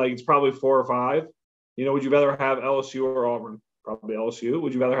what I mean? Like it's probably 4 or 5. Would you rather have LSU or Auburn? Probably LSU.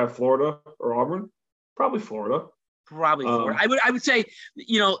 Would you rather have Florida or Auburn? Probably Florida. Probably Florida. I would say,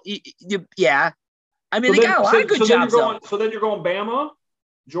 yeah. I mean, they got a lot of good jobs. So then you're going Bama,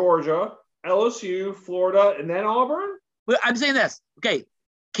 Georgia, LSU, Florida, and then Auburn? But I'm saying this. Okay.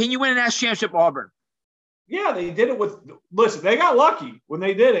 Can you win a national championship, Auburn? Yeah, they did it listen, they got lucky when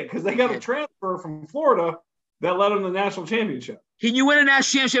they did it because they got a transfer from Florida that led them to the national championship. Can you win a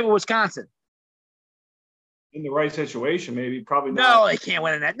national championship with Wisconsin? In the right situation, maybe, probably not. No, they can't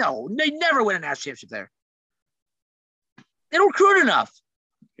win that. No, they never win a national championship there. They don't recruit enough.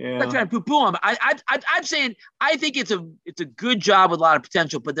 Yeah. I'm not trying to poo-poo them. I'm saying I think it's a good job with a lot of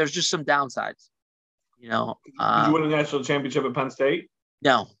potential, but there's just some downsides. Did you win a national championship at Penn State?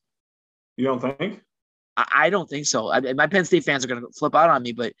 No. You don't think? I don't think so. My Penn State fans are going to flip out on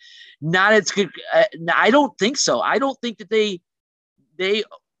me, but not as good. I don't think so. I don't think that they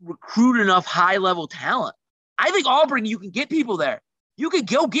recruit enough high-level talent. I think Auburn, you can get people there. You can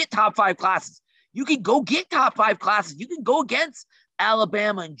go get top 5 classes. You can go get top 5 classes. You can go against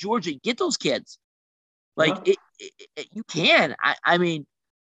Alabama and Georgia and get those kids. Like, you can. I mean,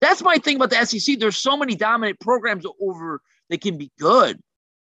 that's my thing about the SEC. There's so many dominant programs over that can be good.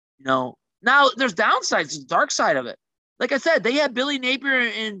 Now there's downsides, the dark side of it. Like I said, they had Billy Napier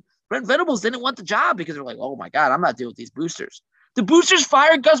and Brent Venables didn't want the job because they're like, oh my God, I'm not dealing with these boosters. The boosters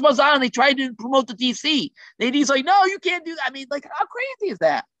fired Gus Malzahn and they tried to promote the DC. The AD's like, no, you can't do that. I mean, like, how crazy is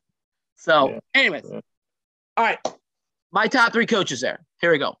that? So, anyways. All right. My top 3 coaches there.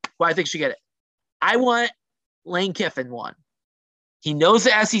 Here we go. Who I think should get it. I want Lane Kiffin one. He knows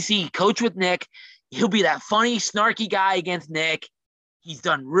the SEC. He coached with Nick. He'll be that funny, snarky guy against Nick. He's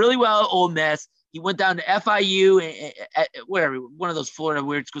done really well at Ole Miss. He went down to FIU, whatever, one of those Florida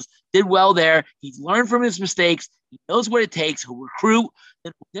weird schools, did well there. He's learned from his mistakes. He knows what it takes. He'll recruit,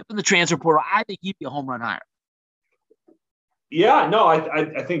 then dip in the transfer portal. I think he'd be a home run hire. Yeah, no,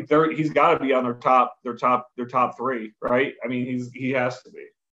 I think he's got to be on their top three, right? I mean, he has to be.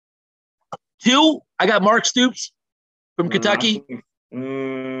 2, I got Mark Stoops from Kentucky.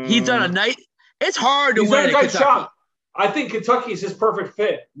 He's done a night. It's hard to win at Kentucky. Shot. I think Kentucky's his perfect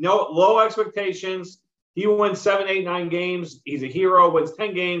fit. No low expectations. He wins 7, 8, 9 games. He's a hero. Wins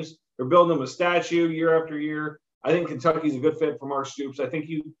 10 games. They're building him a statue year after year. I think Kentucky's a good fit for Mark Stoops. I think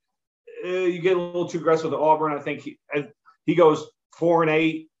you get a little too aggressive with Auburn. I think he goes 4 and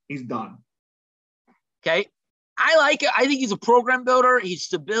 8. He's done. Okay. I like it. I think he's a program builder. He's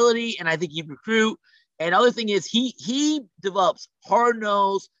stability, and I think he recruit. And other thing is he develops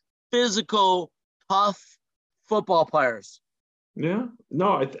hard-nosed, physical, tough football players. Yeah.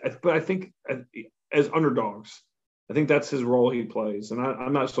 No, but I think as underdogs, I think that's his role he plays. And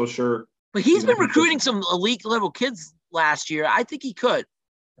I'm not so sure. But he's been recruiting some elite-level kids last year. I think he could.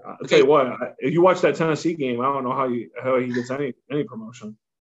 I'll tell you what, if you watch that Tennessee game, I don't know how he gets any promotion.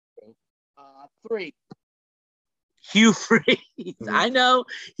 3. Hugh Freeze. I know.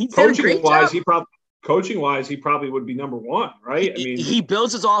 Coaching wise, he probably would be number 1, right? He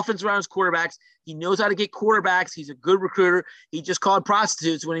builds his offense around his quarterbacks. He knows how to get quarterbacks. He's a good recruiter. He just called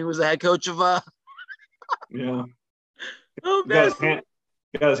prostitutes when he was the head coach of Yeah. Oh, man.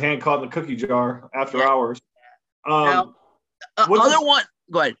 He got his hand caught in the cookie jar after hours. Now, other one.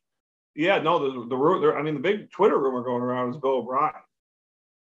 Go ahead. Yeah, no, the big Twitter rumor going around is Bill O'Brien.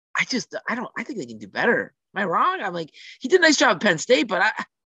 I think they can do better. Am I wrong? I'm like, he did a nice job at Penn State, but I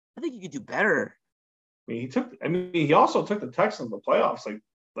think he could do better. He also took the Texans to the playoffs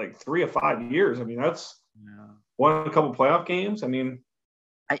like 3 of 5 years. I mean, that's won a couple playoff games. I mean,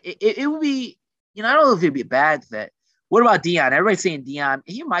 it would be, I don't know if it'd be a bad fit. What about Deion? Everybody's saying Deion.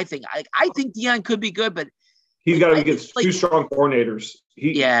 Here's my thing. I think Deion could be good, but he's got to get 2 strong coordinators.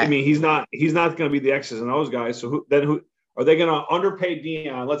 He's not going to be the X's and O's guy. So who are they going to underpay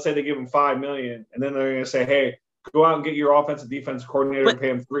Deion? Let's say they give him $5 million, and then they're going to say, "Hey, go out and get your offensive defensive coordinator and pay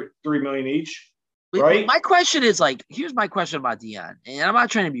him $3 million each." Right. My question is here's my question about Deion, and I'm not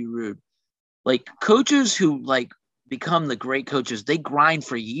trying to be rude. Coaches who become the great coaches, they grind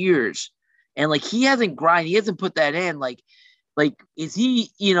for years, and he hasn't put that in. Is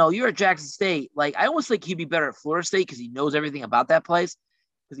he? You're at Jackson State. I almost think he'd be better at Florida State because he knows everything about that place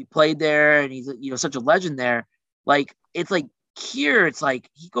because he played there and he's such a legend there. Here, it's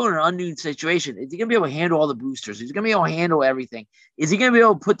he's going in an unknown situation. Is he going to be able to handle all the boosters? Is he going to be able to handle everything? Is he going to be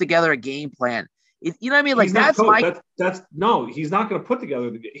able to put together a game plan? You know what I mean? He's not going to put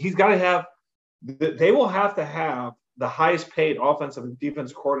together. He's got to have. They will have to have the highest paid offensive and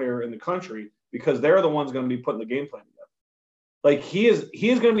defensive coordinator in the country because they're the ones going to be putting the game plan together. He is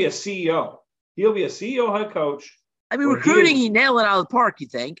going to be a CEO. He'll be a CEO head coach. Recruiting, he nailed it out of the park. You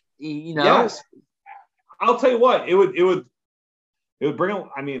think? Yes. I'll tell you what, it would bring.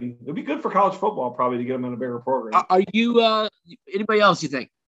 It'd be good for college football probably to get them in a bigger program. Are you anybody else? You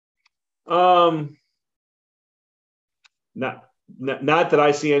think? Not that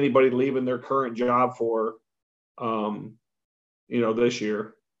I see anybody leaving their current job for, this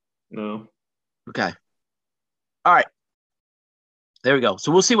year. No. Okay. All right. There we go.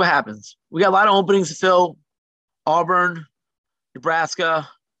 So we'll see what happens. We got a lot of openings to fill. Auburn, Nebraska.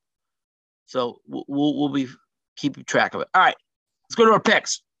 So we'll be keeping track of it. All right. Let's go to our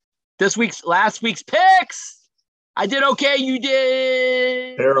picks. Last week's picks. I did okay. You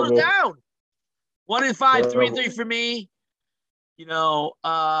did terrible. Down. 1 and 5, 3 and 3 for me. The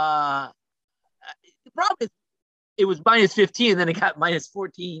problem is it was minus 15, and then it got minus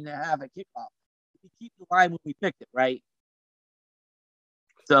 14 and a half at kickoff. We keep the line when we picked it, right?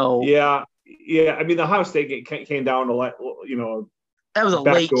 So yeah. The Ohio State game came down to that was a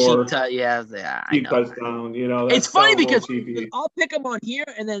late cheap cheap touchdown. It's funny because I'll pick them on here,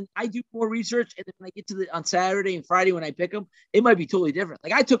 and then I do more research, and then when I get on Saturday and Friday when I pick them, it might be totally different.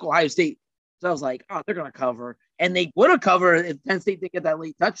 I took Ohio State, so I was like, oh, they're going to cover, and they would have covered if Penn State didn't get that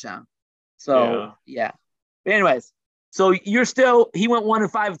late touchdown. So yeah. But anyways, so he went 1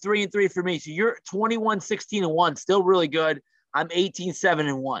 and 5, 3 and 3 for me. So you're 21, 16 and 1, still really good. I'm 18, 7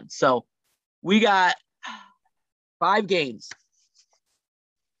 and 1. So we got 5 games.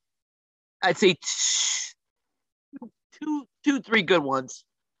 I'd say 3 good ones.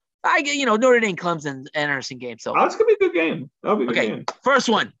 Notre Dame, Clemson, interesting game. So that's gonna be a good game. That'll be a good game. First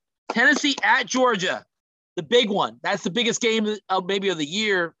one, Tennessee at Georgia, the big one. That's the biggest game of the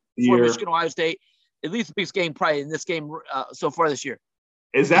year for Michigan, Ohio State. At least the biggest game probably in this game so far this year.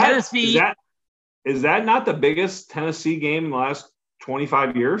 Is that Tennessee? Is that not the biggest Tennessee game in the last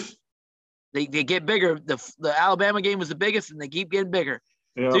 25 years? They get bigger. The Alabama game was the biggest, and they keep getting bigger.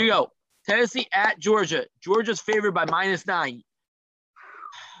 Yeah. So you go. Tennessee at Georgia. Georgia's favored by -9.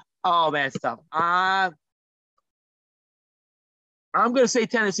 Oh, man, it's tough. I'm going to say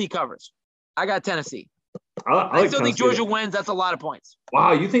Tennessee covers. I got Tennessee. I still think Georgia wins. That's a lot of points.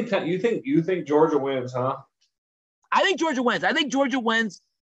 Wow, you think Georgia wins, huh? I think Georgia wins. I think Georgia wins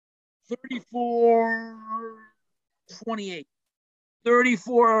 34-28,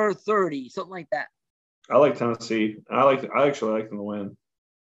 34-30, something like that. I like Tennessee. I actually like them to win.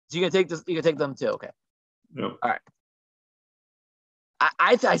 So you gonna take this? You gonna take them too? Okay. Yep. All right.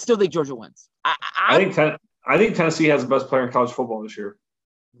 I still think Georgia wins. I think Tennessee has the best player in college football this year.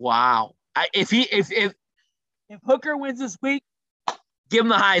 Wow. If Hooker wins this week, give him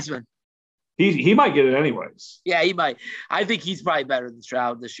the Heisman. He might get it anyways. Yeah, he might. I think he's probably better than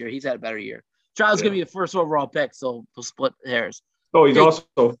Stroud this year. He's had a better year. Stroud's gonna be the first overall pick, so we'll split hairs. Oh, he's also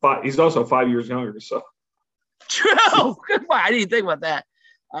 5 years younger. So true. Good point. I didn't think about that.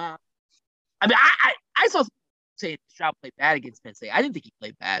 I saw saying Stroud played bad against Penn State. I didn't think he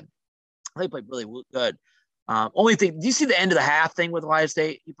played bad. I think he played really good. Only thing, do you see the end of the half thing with Ohio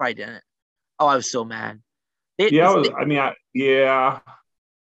State? You probably didn't. Oh, I was so mad. 6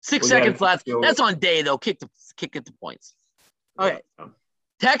 seconds left. That's on day though. Kick the points. Okay. Yeah.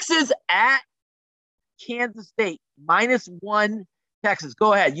 Texas at Kansas State -1. Texas.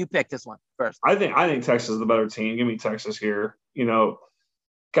 Go ahead. You pick this one first. I think Texas is the better team. Give me Texas here. Even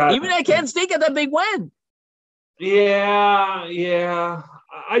at Kansas State got that big win. Yeah.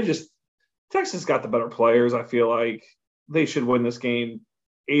 Texas got the better players. I feel like they should win this game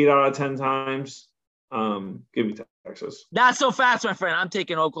 8 out of 10 times. Give me Texas. Not so fast, my friend. I'm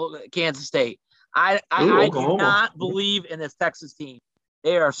taking Kansas State. I do not believe in this Texas team.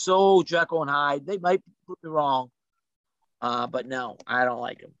 They are so Jekyll and Hyde. They might prove me wrong, but no, I don't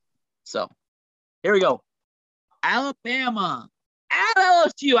like them. So here we go. Alabama at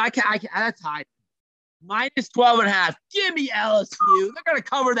LSU. That's high. -12.5. Give me LSU. They're going to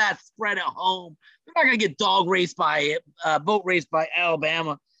cover that spread at home. They're not going to get boat raced by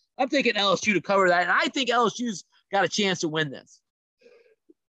Alabama. I'm taking LSU to cover that, and I think LSU's got a chance to win this.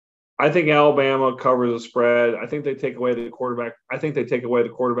 I think Alabama covers the spread. I think they take away the quarterback. I think they take away the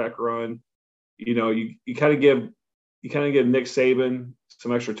quarterback run. You kind of give Nick Saban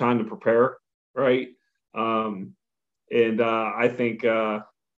some extra time to prepare, right? I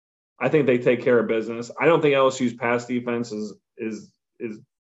think they take care of business. I don't think LSU's pass defense is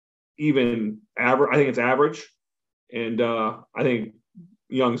even average. I think it's average, and I think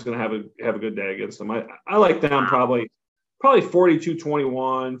Young's going to have a good day against them. I like them probably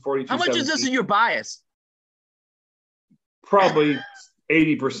 42-21, 42-17. How much is this in your bias? Probably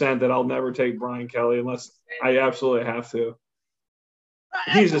 80% that I'll never take Brian Kelly unless I absolutely have to.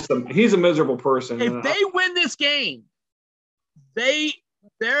 He's a miserable person. If they win this game, if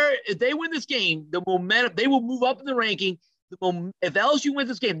they win this game, the momentum, they will move up in the ranking. If LSU wins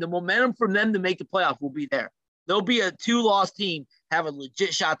this game, the momentum from them to make the playoff will be there. They'll be a 2-loss team, have a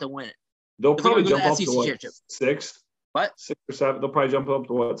legit shot to win it. They'll probably jump up to what, 6? What? 6 or 7? They'll probably jump up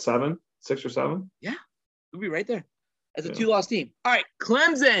to what, 7? 6 or 7? Yeah, they'll be right there as a 2-loss team. All right,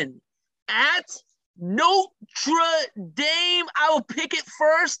 Clemson at Notre Dame. I will pick it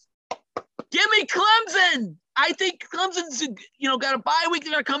first. Give me Clemson. I think Clemson's, got a bye week.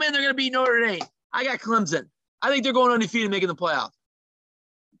 They're going to come in. They're going to beat Notre Dame. I got Clemson. I think they're going undefeated making the playoff.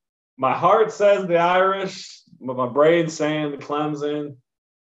 My heart says the Irish, but my brain's saying the Clemson.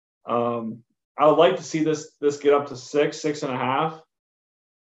 I would like to see this get up to 6.5.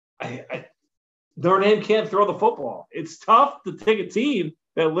 Notre Dame can't throw the football. It's tough to take a team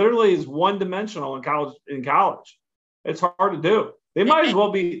that literally is one-dimensional in college. It's hard to do. They might as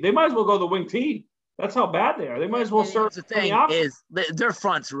well go the wing team. That's how bad they are. They might as well start. The thing is, their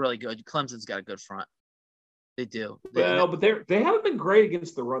front's really good. Clemson's got a good front. They do. But they haven't been great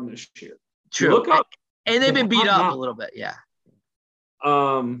against the run this year. True. Look up, and they've been beat up a little bit. Yeah.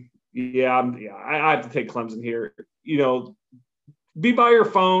 I have to take Clemson here. Be by your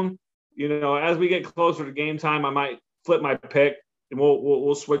phone. As we get closer to game time, I might flip my pick, and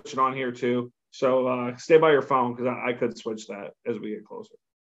we'll switch it on here too. So stay by your phone because I could switch that as we get closer.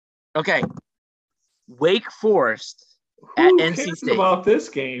 Okay. Wake Forest at NC State. About this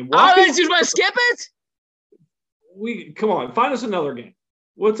game? Oh, you want to skip it? Come on, find us another game.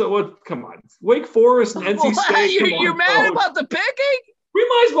 Come on, Wake Forest and NC State. You're mad about the picking? We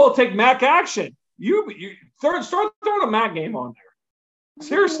might as well take MAC action. You start throwing a MAC game on there.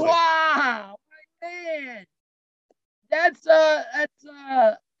 Seriously. Wow, my man. That's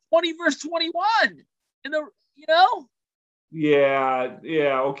 20 versus 21. Yeah,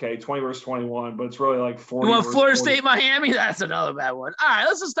 okay, 20 versus 21, but it's really like 40. You want Florida State, Miami? That's another bad one. All right,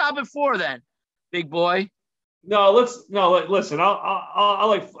 let's just stop at 4 then, big boy. Listen. I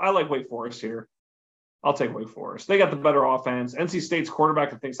like Wake Forest here. I'll take Wake Forest. They got the better offense. NC State's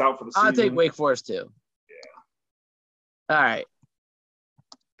quarterback, I think, is out for the season. I'll take Wake Forest too. Yeah. All right.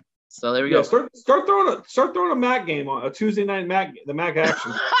 So there we go. Start throwing a MAC game on a Tuesday night the MAC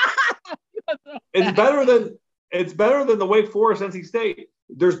action. It's better than the Wake Forest NC State.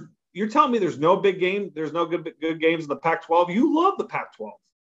 You're telling me there's no big game, there's no good games in the Pac-12. You love the Pac-12.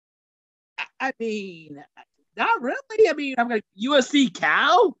 I mean, not really. I mean, I'm going USC,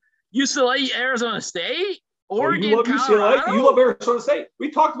 Cal, UCLA, Arizona State, Oregon, you love Colorado. UCLA. You love Arizona State.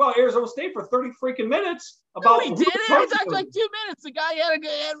 We talked about Arizona State for 30 freaking minutes. No, we did it. We talked like 2 minutes. The guy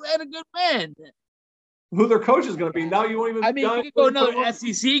had a good win. Who their coach is going to be. Now you won't even. I mean, you could go another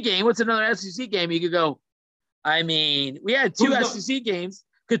SEC game. What's another SEC game? You could go. I mean, we had 2 SEC games.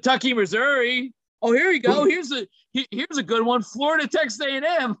 Kentucky, Missouri. Oh, here you go. Here's a good one. Florida, Texas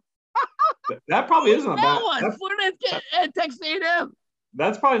A&M. That probably isn't a bad one. Florida and Texas A&M.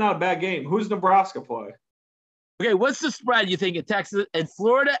 That's probably not a bad game. Who's Nebraska play? Okay, what's the spread you think of Texas and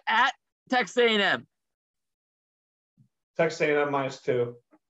Florida at Texas A&M? Texas A&M -2.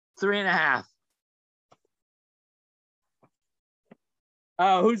 3.5.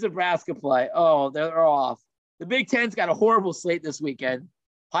 Oh, who's Nebraska play? Oh, they're off. The Big Ten's got a horrible slate this weekend.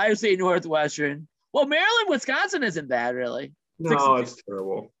 Ohio State, Northwestern. Well, Maryland, Wisconsin isn't bad, really. No, it's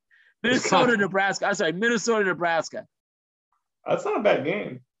terrible. Minnesota, Nebraska. I'm sorry, Minnesota, Nebraska. That's not a bad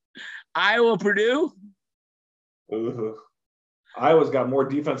game. Iowa, Purdue. Iowa's got more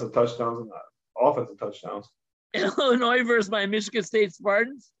defensive touchdowns than offensive touchdowns. Illinois versus my Michigan State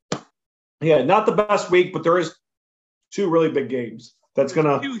Spartans. Yeah, not the best week, but there is 2 really big games. That's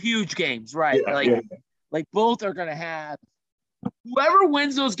gonna 2 huge games, right? Like both are gonna have whoever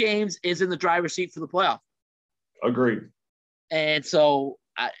wins those games is in the driver's seat for the playoff. Agreed. And so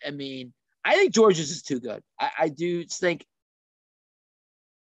I mean, I think Georgia's is too good. I do think.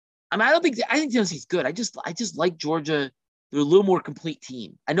 I mean, I think Tennessee's good. I just like Georgia. They're a little more complete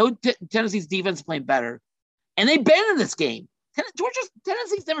team. I know Tennessee's defense is playing better, and they've been in this game.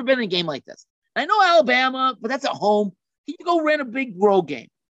 Tennessee's never been in a game like this. I know Alabama, but that's at home. Can you go run a big road game?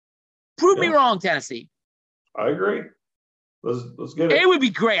 Prove me wrong, Tennessee. I agree. Let's get it. It would be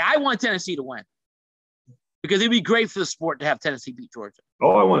great. I want Tennessee to win because it'd be great for the sport to have Tennessee beat Georgia.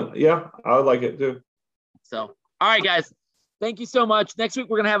 Oh, I would like it too. So, all right, guys. Thank you so much. Next week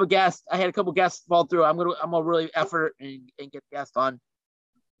we're gonna have a guest. I had a couple guests fall through. I'm gonna really effort and get a guest on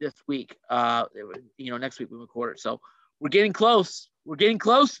this week. Next week we record it. So we're getting close.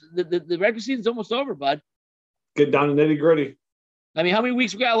 The regular season's almost over, bud. Get down to nitty gritty. I mean, how many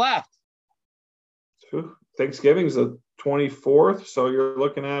weeks we got left? Thanksgiving's the 24th, so you're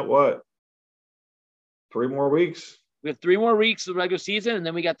looking at what? 3 more weeks. We have 3 more weeks of the regular season, and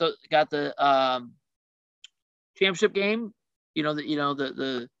then we got the championship game.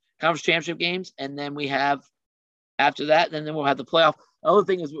 The conference championship games, and then we have after that, and then we'll have the playoff. The other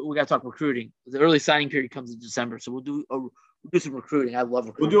thing is we got to talk recruiting. The early signing period comes in December, so we'll do some recruiting. I love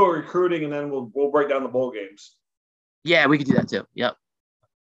recruiting. We'll do a recruiting, and then we'll break down the bowl games. Yeah, we could do that too. Yep.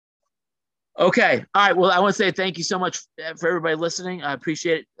 Okay. All right. Well, I want to say thank you so much for everybody listening. I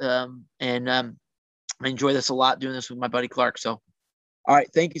appreciate it, and I enjoy this a lot doing this with my buddy Clark. So, all right.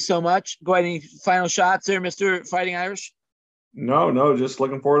 Thank you so much. Go ahead. Any final shots there, Mr. Fighting Irish? No, just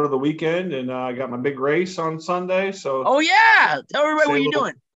looking forward to the weekend, and I got my big race on Sunday. So, oh yeah, tell everybody what you're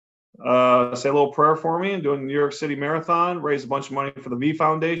doing. Say a little prayer for me. I'm doing the New York City Marathon. Raise a bunch of money for the V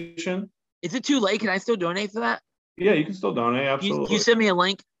Foundation. Is it too late? Can I still donate for that? Yeah, you can still donate. Absolutely. You send me a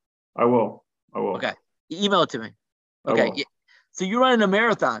link. I will. Okay, email it to me. Okay, so you're running a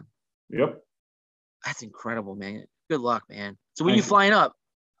marathon. Yep. That's incredible, man. Good luck, man. So when you flying up?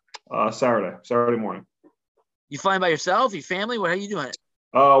 Saturday morning. You flying by yourself? Your family? What are you doing?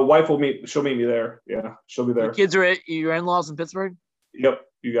 Wife she'll meet me there. Yeah, she'll be there. Your kids are at your in-laws in Pittsburgh? Yep,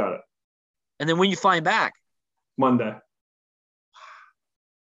 you got it. And then when you flying back? Monday.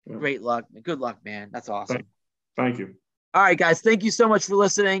 Great luck. Good luck, man. That's awesome. Thank you. All right, guys. Thank you so much for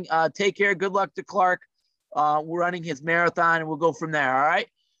listening. Take care. Good luck to Clark. We're running his marathon, and we'll go from there. All right?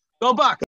 Go Bucks.